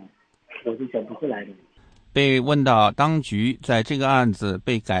话我是走不出来的。被问到当局在这个案子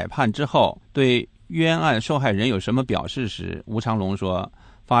被改判之后对冤案受害人有什么表示时，吴昌龙说，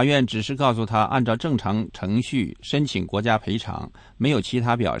法院只是告诉他按照正常程序申请国家赔偿，没有其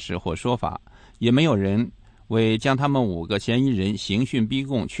他表示或说法，也没有人为将他们5个嫌疑人刑讯逼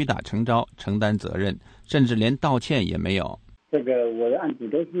供、屈打成招承担责任，甚至连道歉也没有。这个我的案子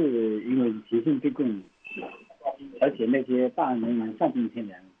都是因为刑讯逼供，而且那些办案人员丧尽天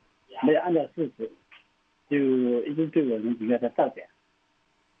良，没有按照事实，就一直对我们几个在造假，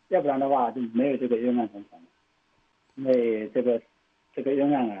要不然的话就没有这个冤案重审。因为这个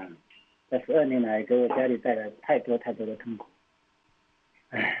冤案啊，在12年来给我家里带来太多的痛苦。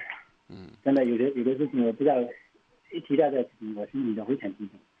真的有的事情我不知道，一提到这个事情我心里都非常激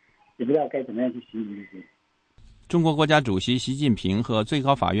动，也不知道该怎么样去形容这些。中国国家主席习近平和最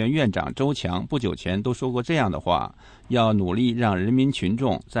高法院院长周强不久前都说过这样的话，要努力让人民群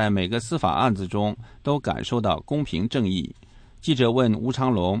众在每个司法案子中都感受到公平正义。记者问吴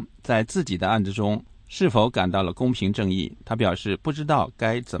昌龙在自己的案子中是否感到了公平正义，他表示不知道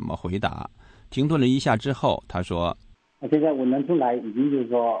该怎么回答。停顿了一下之后，他说，现在我能出来已经就是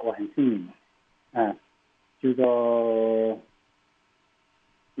说我很幸运了，就是说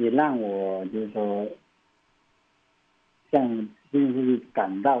也让我就是说向就是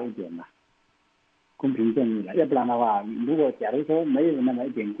感到一点嘛公平正义了，要不然的话，如果假如说没有那么一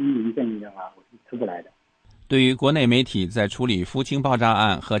点公平正义的话，我是出不来的。对于国内媒体在处理福清爆炸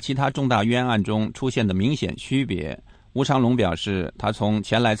案和其他重大冤案中出现的明显区别，吴昌龙表示，他从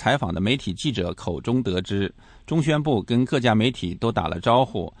前来采访的媒体记者口中得知，中宣部跟各家媒体都打了招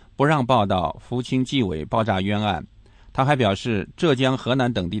呼，不让报道福清纪委爆炸冤案。他还表示，浙江、河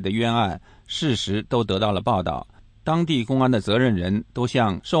南等地的冤案事实都得到了报道，当地公安的责任人都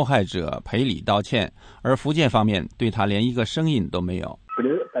向受害者赔礼道歉，而福建方面对他连一个声音都没有。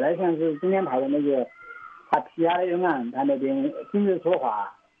本来像是中央台的那个他其他的冤案，他那边今日说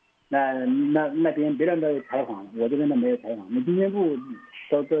法，那边别人都有采访，我这边都没有采访。那中宣部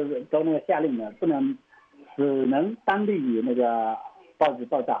都那个下令了，不能，只能当地那个报纸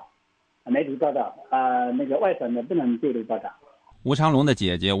报道，媒体报道，那个外省的不能介入报道。吴昌龙的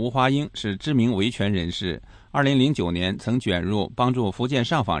姐姐吴华英是知名维权人士，2009年曾卷入帮助福建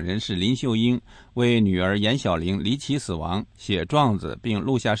上访人士林秀英为女儿严小玲离奇死亡写状子并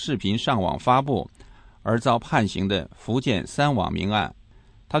录下视频上网发布而遭判刑的福建3网命案。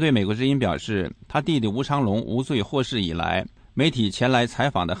他对美国之音表示，他弟弟吴昌龙无罪获释以来，媒体前来采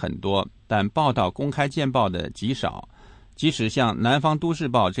访的很多，但报道公开见报的极少。即使像南方都市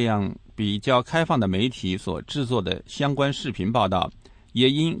报这样比较开放的媒体所制作的相关视频报道，也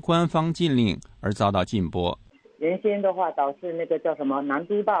因官方禁令而遭到禁播。原先的话导致那个叫什么南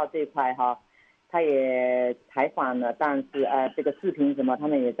都报这块他也采访了，但是这个视频什么他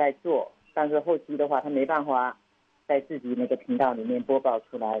们也在做，但是后期的话他没办法在自己那个频道里面播报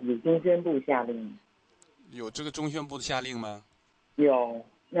出来，有中宣部下令。有这个中宣部的下令吗？有，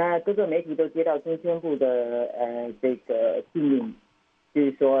那各个媒体都接到中宣部的这个禁令，就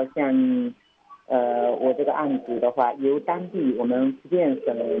是说像我这个案子的话，由当地我们福建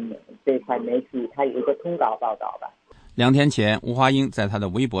省这块媒体，它有一个通稿报道吧。2天前，吴华英在他的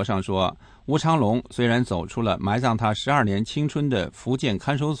微博上说，吴长龙虽然走出了埋葬他12年青春的福建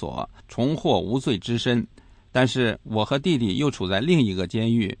看守所，重获无罪之身，但是我和弟弟又处在另一个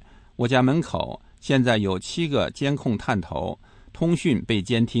监狱，我家门口现在有7个监控探头，通讯被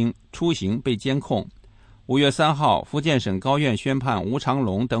监听，出行被监控。5月3号，福建省高院宣判吴长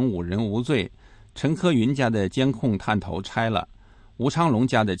龙等5人无罪。陈科云家的监控探头拆了，吴长龙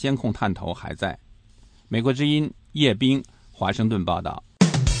家的监控探头还在。美国之音叶冰，华盛顿报道。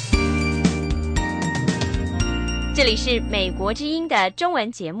这里是美国之音的中文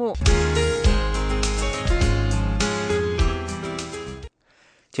节目。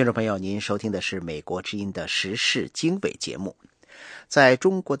听众朋友，您收听的是美国之音的时事经纬节目。在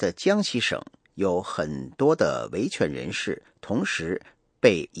中国的江西省，有很多的维权人士同时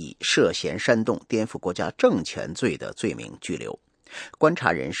被以涉嫌煽动颠覆国家政权罪的罪名拘留。观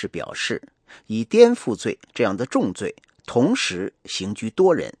察人士表示，以颠覆罪这样的重罪同时刑拘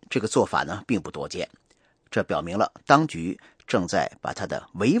多人，这个做法呢并不多见。这表明了当局正在把他的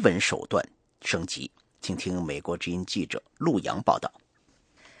维稳手段升级。请听美国之音记者陆阳报道。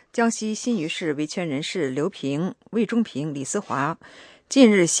江西新余市维权人士刘平、魏忠平、李思华近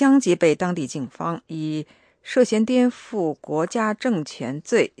日相继被当地警方以涉嫌颠覆国家政权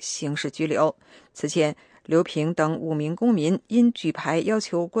罪刑事拘留。此前，刘平等5名公民因举牌要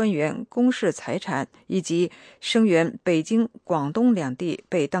求官员公示财产，以及声援北京、广东两地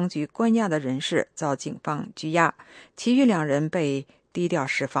被当局关押的人士遭警方拘押，其余2人被低调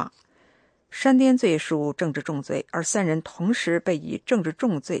释放。煽颠罪属政治重罪，而3人同时被以政治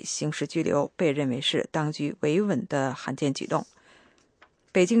重罪刑事拘留，被认为是当局维稳的罕见举动。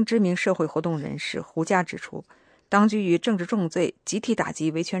北京知名社会活动人士胡佳指出，当局以政治重罪集体打击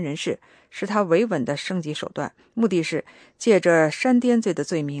维权人士是他维稳的升级手段，目的是借着煽颠罪的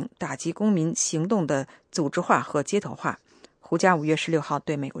罪名打击公民行动的组织化和街头化。胡佳5月16号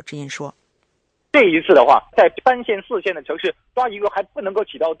对美国之音说，这一次的话，在3线4线的城市抓一个还不能够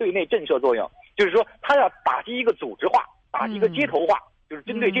起到对内震慑作用，就是说他要打击一个组织化，打击一个街头化，就是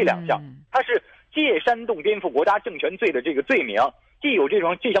针对这2项，他是借煽动颠覆国家政权罪的这个罪名，既有这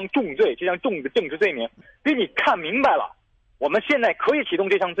项重罪，这项重的政治罪名，给你看明白了，我们现在可以启动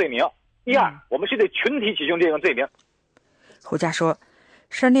这项罪名。第二，我们是对群体启动这项罪名。胡佳说，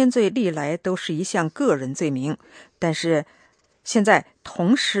煽颠罪历来都是一项个人罪名，但是现在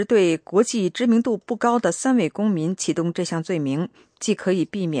同时对国际知名度不高的3位公民启动这项罪名，既可以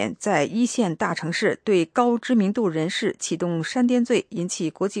避免在1线大城市对高知名度人士启动煽颠罪引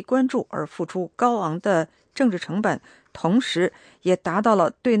起国际关注而付出高昂的政治成本，同时也达到了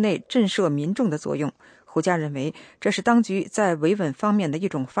对内震慑民众的作用。胡佳认为，这是当局在维稳方面的一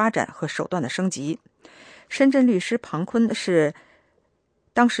种发展和手段的升级。深圳律师庞坤是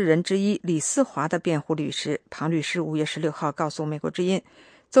当事人之一李思华的辩护律师。庞律师5月16号告诉美国之音，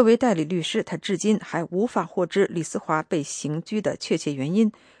作为代理律师，他至今还无法获知李思华被刑拘的确切原因。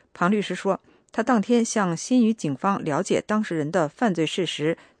庞律师说，他当天向新余警方了解当事人的犯罪事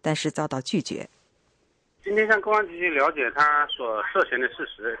实，但是遭到拒绝。今天向公安局去了解他所涉嫌的事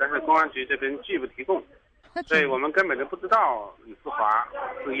实，但是公安局这边拒不提供，所以我们根本就不知道李思华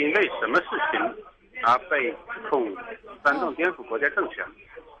是因为什么事情而被控煽动颠覆国家政权。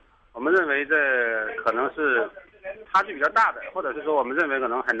我们认为这可能是差距比较大的，或者是说我们认为可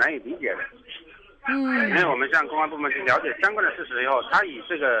能很难以理解的。因为我们向公安部门去了解相关的事实以后，他以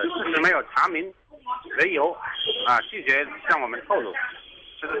这个事实没有查明为由拒绝向我们透露。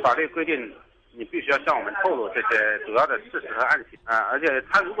这是法律规定，你必须要向我们透露这些主要的事实和案情而且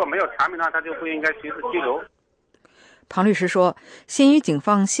他如果没有查明的话，他就不应该刑事拘留。庞律师说，新余警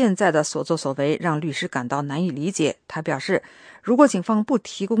方现在的所作所为让律师感到难以理解。他表示，如果警方不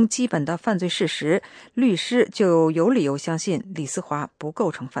提供基本的犯罪事实，律师就有理由相信李思华不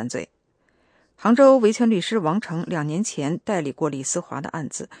构成犯罪。杭州维权律师王成2年前代理过李思华的案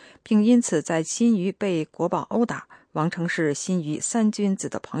子，并因此在新余被国保殴打。王成是新余3君子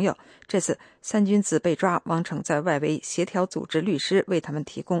的朋友，这次3君子被抓，王成在外围协调组织律师为他们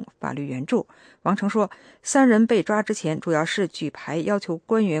提供法律援助。王成说，3人被抓之前主要是举牌要求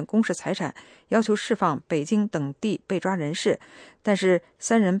官员公示财产，要求释放北京等地被抓人士，但是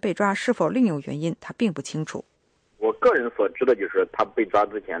3人被抓是否另有原因，他并不清楚。我个人所知的就是他被抓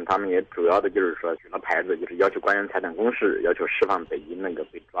之前，他们也主要的就是说举了牌子，就是要求官员财产公示，要求释放北京那个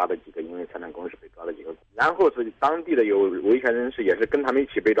被抓的几个因为财产公示被抓的几个。然后是当地的有维权人士也是跟他们一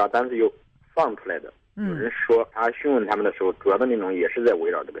起被抓，但是又放出来的。有人说他询问他们的时候，主要的内容也是在围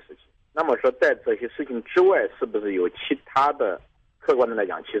绕这个事情。那么说在这些事情之外，是不是有其他的客观的来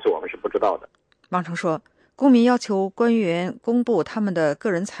讲，其实我们是不知道的。王成说，公民要求官员公布他们的个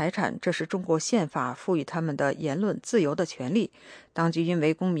人财产，这是中国宪法赋予他们的言论自由的权利。当局因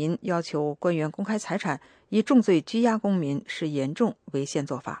为公民要求官员公开财产，以重罪拘押公民，是严重违宪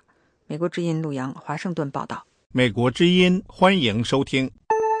做法。美国之音陆洋华盛顿报道。美国之音，欢迎收听。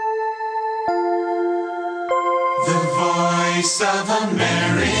The Voice of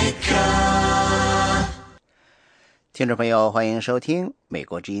America。 听众朋友，欢迎收听美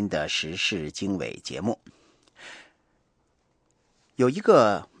国之音的时事经纬节目。有一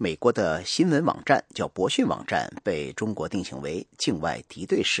个美国的新闻网站叫博讯网站，被中国定性为境外敌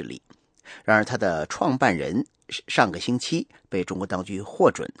对势力。然而，它的创办人上个星期被中国当局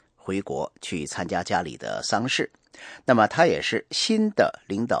获准回国去参加家里的丧事。那么，他也是新的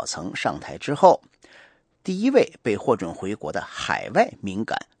领导层上台之后第一位被获准回国的海外敏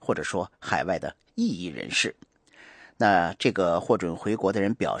感或者说海外的异议人士。那这个获准回国的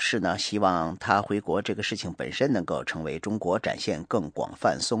人表示呢，希望他回国这个事情本身能够成为中国展现更广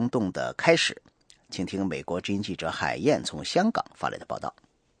泛松动的开始。请听美国之音记者海燕从香港发来的报道。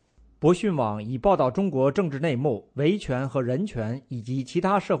博讯网以报道中国政治内幕、维权和人权以及其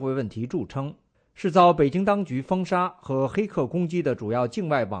他社会问题著称，是遭北京当局封杀和黑客攻击的主要境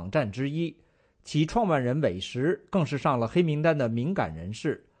外网站之一。其创办人韦石更是上了黑名单的敏感人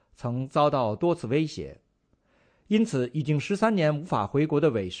士，曾遭到多次威胁。因此，已经13年无法回国的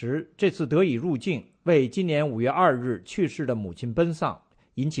韦石，这次得以入境，为今年5月2日去世的母亲奔丧，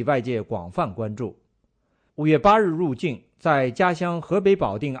引起外界广泛关注。5月8日入境，在家乡河北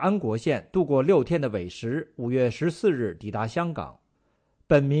保定安国县度过6天的韦石，5月14日抵达香港。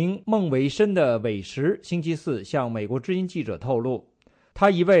本名孟维申的韦石，星期四向美国之音记者透露，他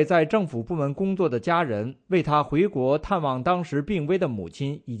一位在政府部门工作的家人为他回国探望当时病危的母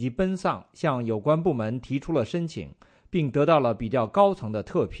亲以及奔丧向有关部门提出了申请，并得到了比较高层的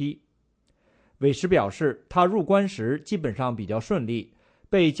特批。韦石表示，他入关时基本上比较顺利，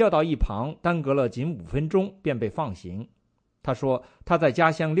被叫到一旁耽搁了仅5分钟便被放行。他说，他在家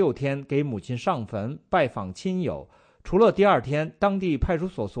乡6天给母亲上坟拜访亲友，除了第2天当地派出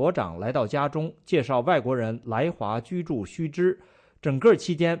所所长来到家中介绍外国人来华居住须知，整个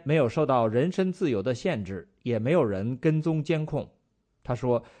期间没有受到人身自由的限制，也没有人跟踪监控。他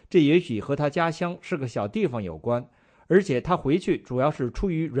说，这也许和他家乡是个小地方有关，而且他回去主要是出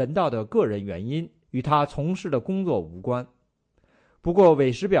于人道的个人原因，与他从事的工作无关。不过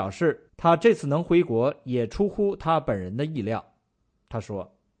韦石表示，他这次能回国也出乎他本人的意料。他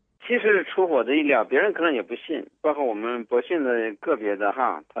说，其实出乎我的意料，别人可能也不信，包括我们博讯的个别的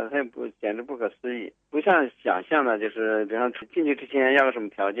他也不简直不可思议，不像想象的，就是比方进去之前要个什么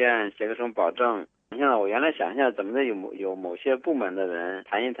条件，写个什么保证。像我原来想象怎么的有某些部门的人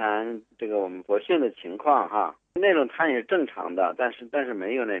谈一谈这个我们博讯的情况那种谈也是正常的，但是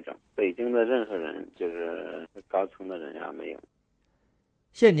没有那种北京的任何人，就是高层的人没有。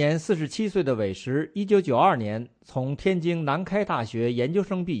现年47岁的韦石，1992年从天津南开大学研究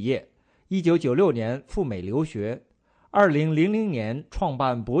生毕业，1996年赴美留学，2000年创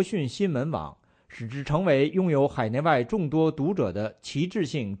办博讯新闻网，使之成为拥有海内外众多读者的旗帜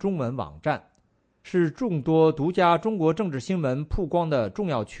性中文网站，是众多独家中国政治新闻曝光的重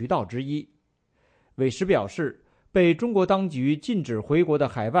要渠道之一。韦石表示，被中国当局禁止回国的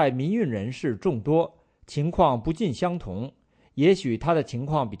海外民运人士众多，情况不尽相同。也许他的情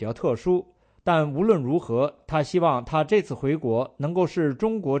况比较特殊，但无论如何，他希望他这次回国能够是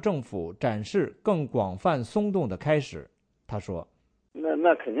中国政府展示更广泛松动的开始。他说，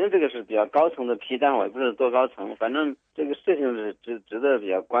那肯定这个是比较高层的批，但我也不知道多高层，反正这个事情是值得比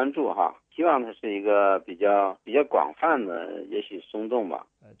较关注希望它是一个比较广泛的，也许松动吧，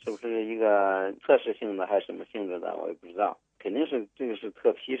是不是一个测试性的还是什么性质的我也不知道，肯定是这个是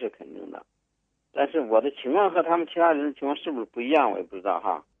特批是肯定的。但是我的情况和他们其他人的情况是不是不一样，我也不知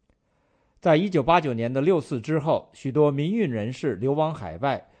道在1989年的6·4之后，许多民运人士流亡海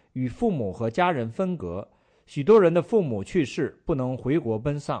外，与父母和家人分隔，许多人的父母去世，不能回国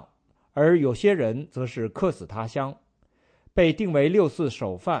奔丧，而有些人则是客死他乡。被定为6·4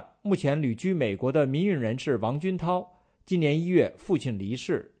首犯，目前旅居美国的民运人士王军涛，今年1月父亲离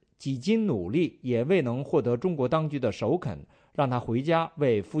世，几经努力也未能获得中国当局的首肯，让他回家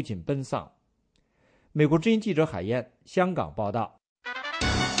为父亲奔丧。美国之音记者海燕，香港报道。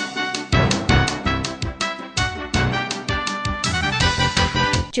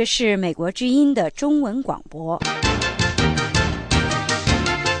这是美国之音的中文广播。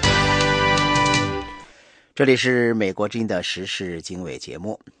这里是美国之音的时事经纬节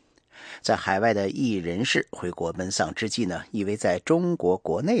目。在海外的异议人士回国奔丧之际呢，一位在中国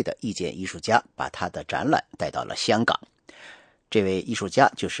国内的意见艺术家把他的展览带到了香港。这位艺术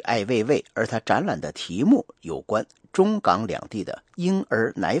家就是艾未未，而他展览的题目有关中港两地的婴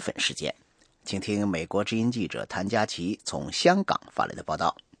儿奶粉事件。请听美国之音记者谭佳琪从香港发来的报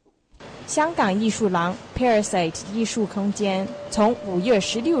道。香港艺术廊 Parasite 艺术空间从5月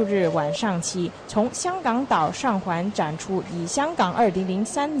16日晚上起，从香港岛上环展出以香港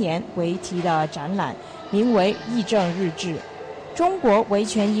2003年为题的展览，名为议政日志。中国维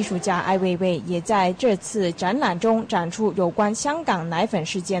权艺术家艾未未也在这次展览中展出有关香港奶粉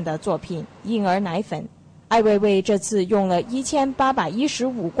事件的作品婴儿奶粉。艾未未这次用了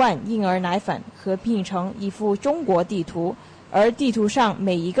1815罐婴儿奶粉合拼成一幅中国地图，而地图上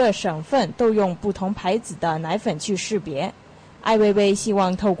每一个省份都用不同牌子的奶粉去识别。艾未未希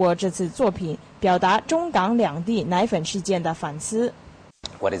望透过这次作品表达中港两地奶粉事件的反思。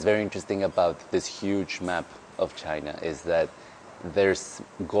 What is very interesting about this huge map of China is that there's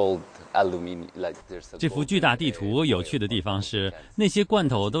gold aluminum, like there's a 这幅巨大地图有趣的地方是，那些罐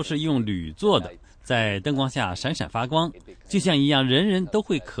头都是用铝做的，在灯光下闪闪发光，就像一样人人都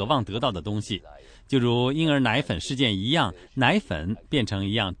会渴望得到的东西。就如婴儿奶粉事件一样，奶粉变成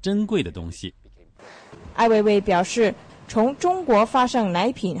一样珍贵的东西。艾未未表示，从中国发生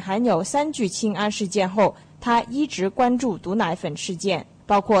奶品含有3聚氰胺事件后，他一直关注毒奶粉事件，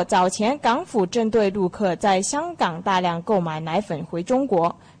包括早前港府针对陆客在香港大量购买奶粉回中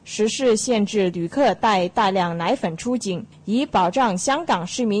国，实施限制旅客带大量奶粉出境，以保障香港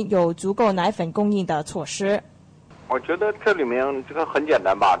市民有足够奶粉供应的措施。我觉得这里面这个很简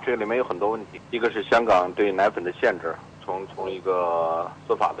单吧，这里面有很多问题。一个是香港对奶粉的限制，从一个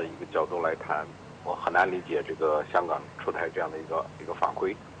司法的一个角度来谈，我很难理解这个香港出台这样的一个法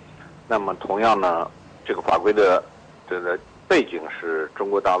规。那么同样呢，这个法规的这个背景是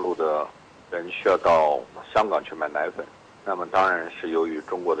中国大陆的人需要到香港去买奶粉，那么当然是由于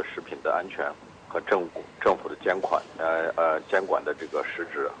中国的食品的安全和政府的监管的这个实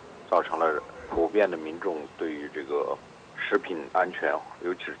质，造成了普遍的民众对于这个食品安全，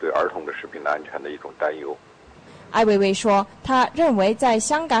尤其是对儿童的食品的安全的一种担忧。艾未未说，他认为在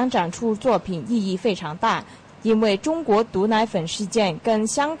香港展出作品意义非常大，因为中国毒奶粉事件跟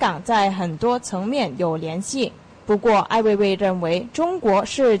香港在很多层面有联系。不过，艾未未认为中国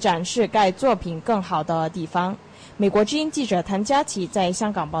是展示该作品更好的地方。美国之音记者谭佳琪在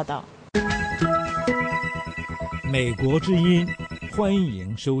香港报道。美国之音，欢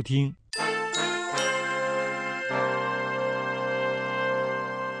迎收听。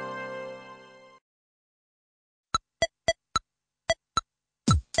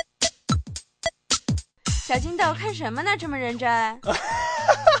小金豆看什么呢？这么认真？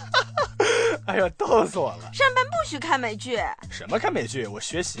哎呀，逗死我了！上班不许看美剧。什么看美剧？我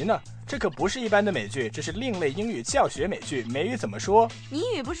学习呢。这可不是一般的美剧，这是另类英语教学美剧。美语怎么说？你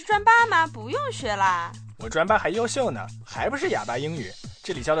英语不是专8吗？不用学啦。我专8还优秀呢，还不是哑巴英语。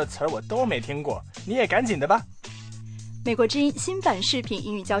这里教的词儿我都没听过，你也赶紧的吧。美国之音新版视频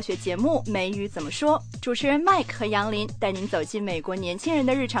英语教学节目《美语怎么说》，主持人 Mike 和杨林带您走进美国年轻人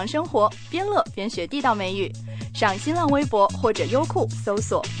的日常生活，边乐边学地道美语。上新浪微博或者优酷搜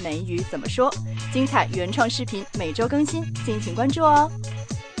索“美语怎么说”，精彩原创视频每周更新，敬请关注哦。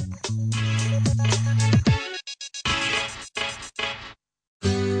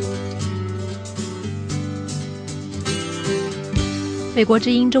美国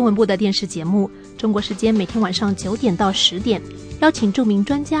之音中文部的电视节目，中国时间每天晚上9点到10点，邀请著名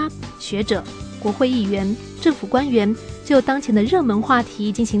专家、学者、国会议员、政府官员就当前的热门话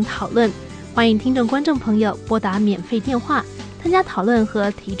题进行讨论。欢迎听众观众朋友拨打免费电话参加讨论和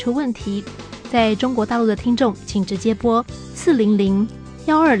提出问题。在中国大陆的听众请直接拨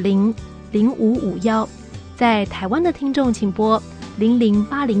400-120-0551，在台湾的听众请拨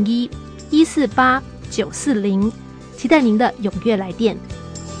00801-148-940，期待您的踊跃来电。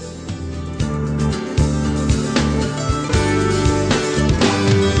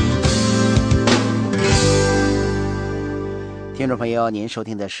听众朋友，您收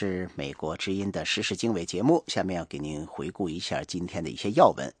听的是美国之音的时事经纬节目，下面要给您回顾一下今天的一些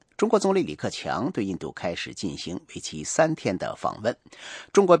要闻。中国总理李克强对印度开始进行为期3天的访问。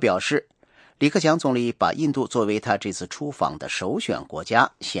中国表示，李克强总理把印度作为他这次出访的首选国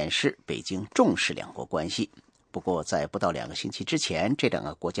家，显示北京重视两国关系。不过，在不到2个星期之前，这2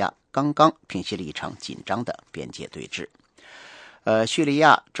个国家刚刚平息了一场紧张的边界对峙。叙利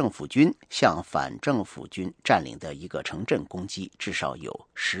亚政府军向反政府军占领的一个城镇攻击，至少有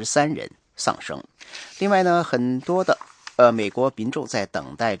13人丧生。另外呢，很多的美国民众在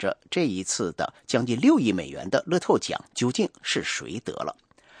等待着这一次的将近6亿美元的乐透奖究竟是谁得了。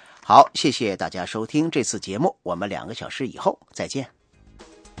好，谢谢大家收听这次节目，我们2个小时以后再见。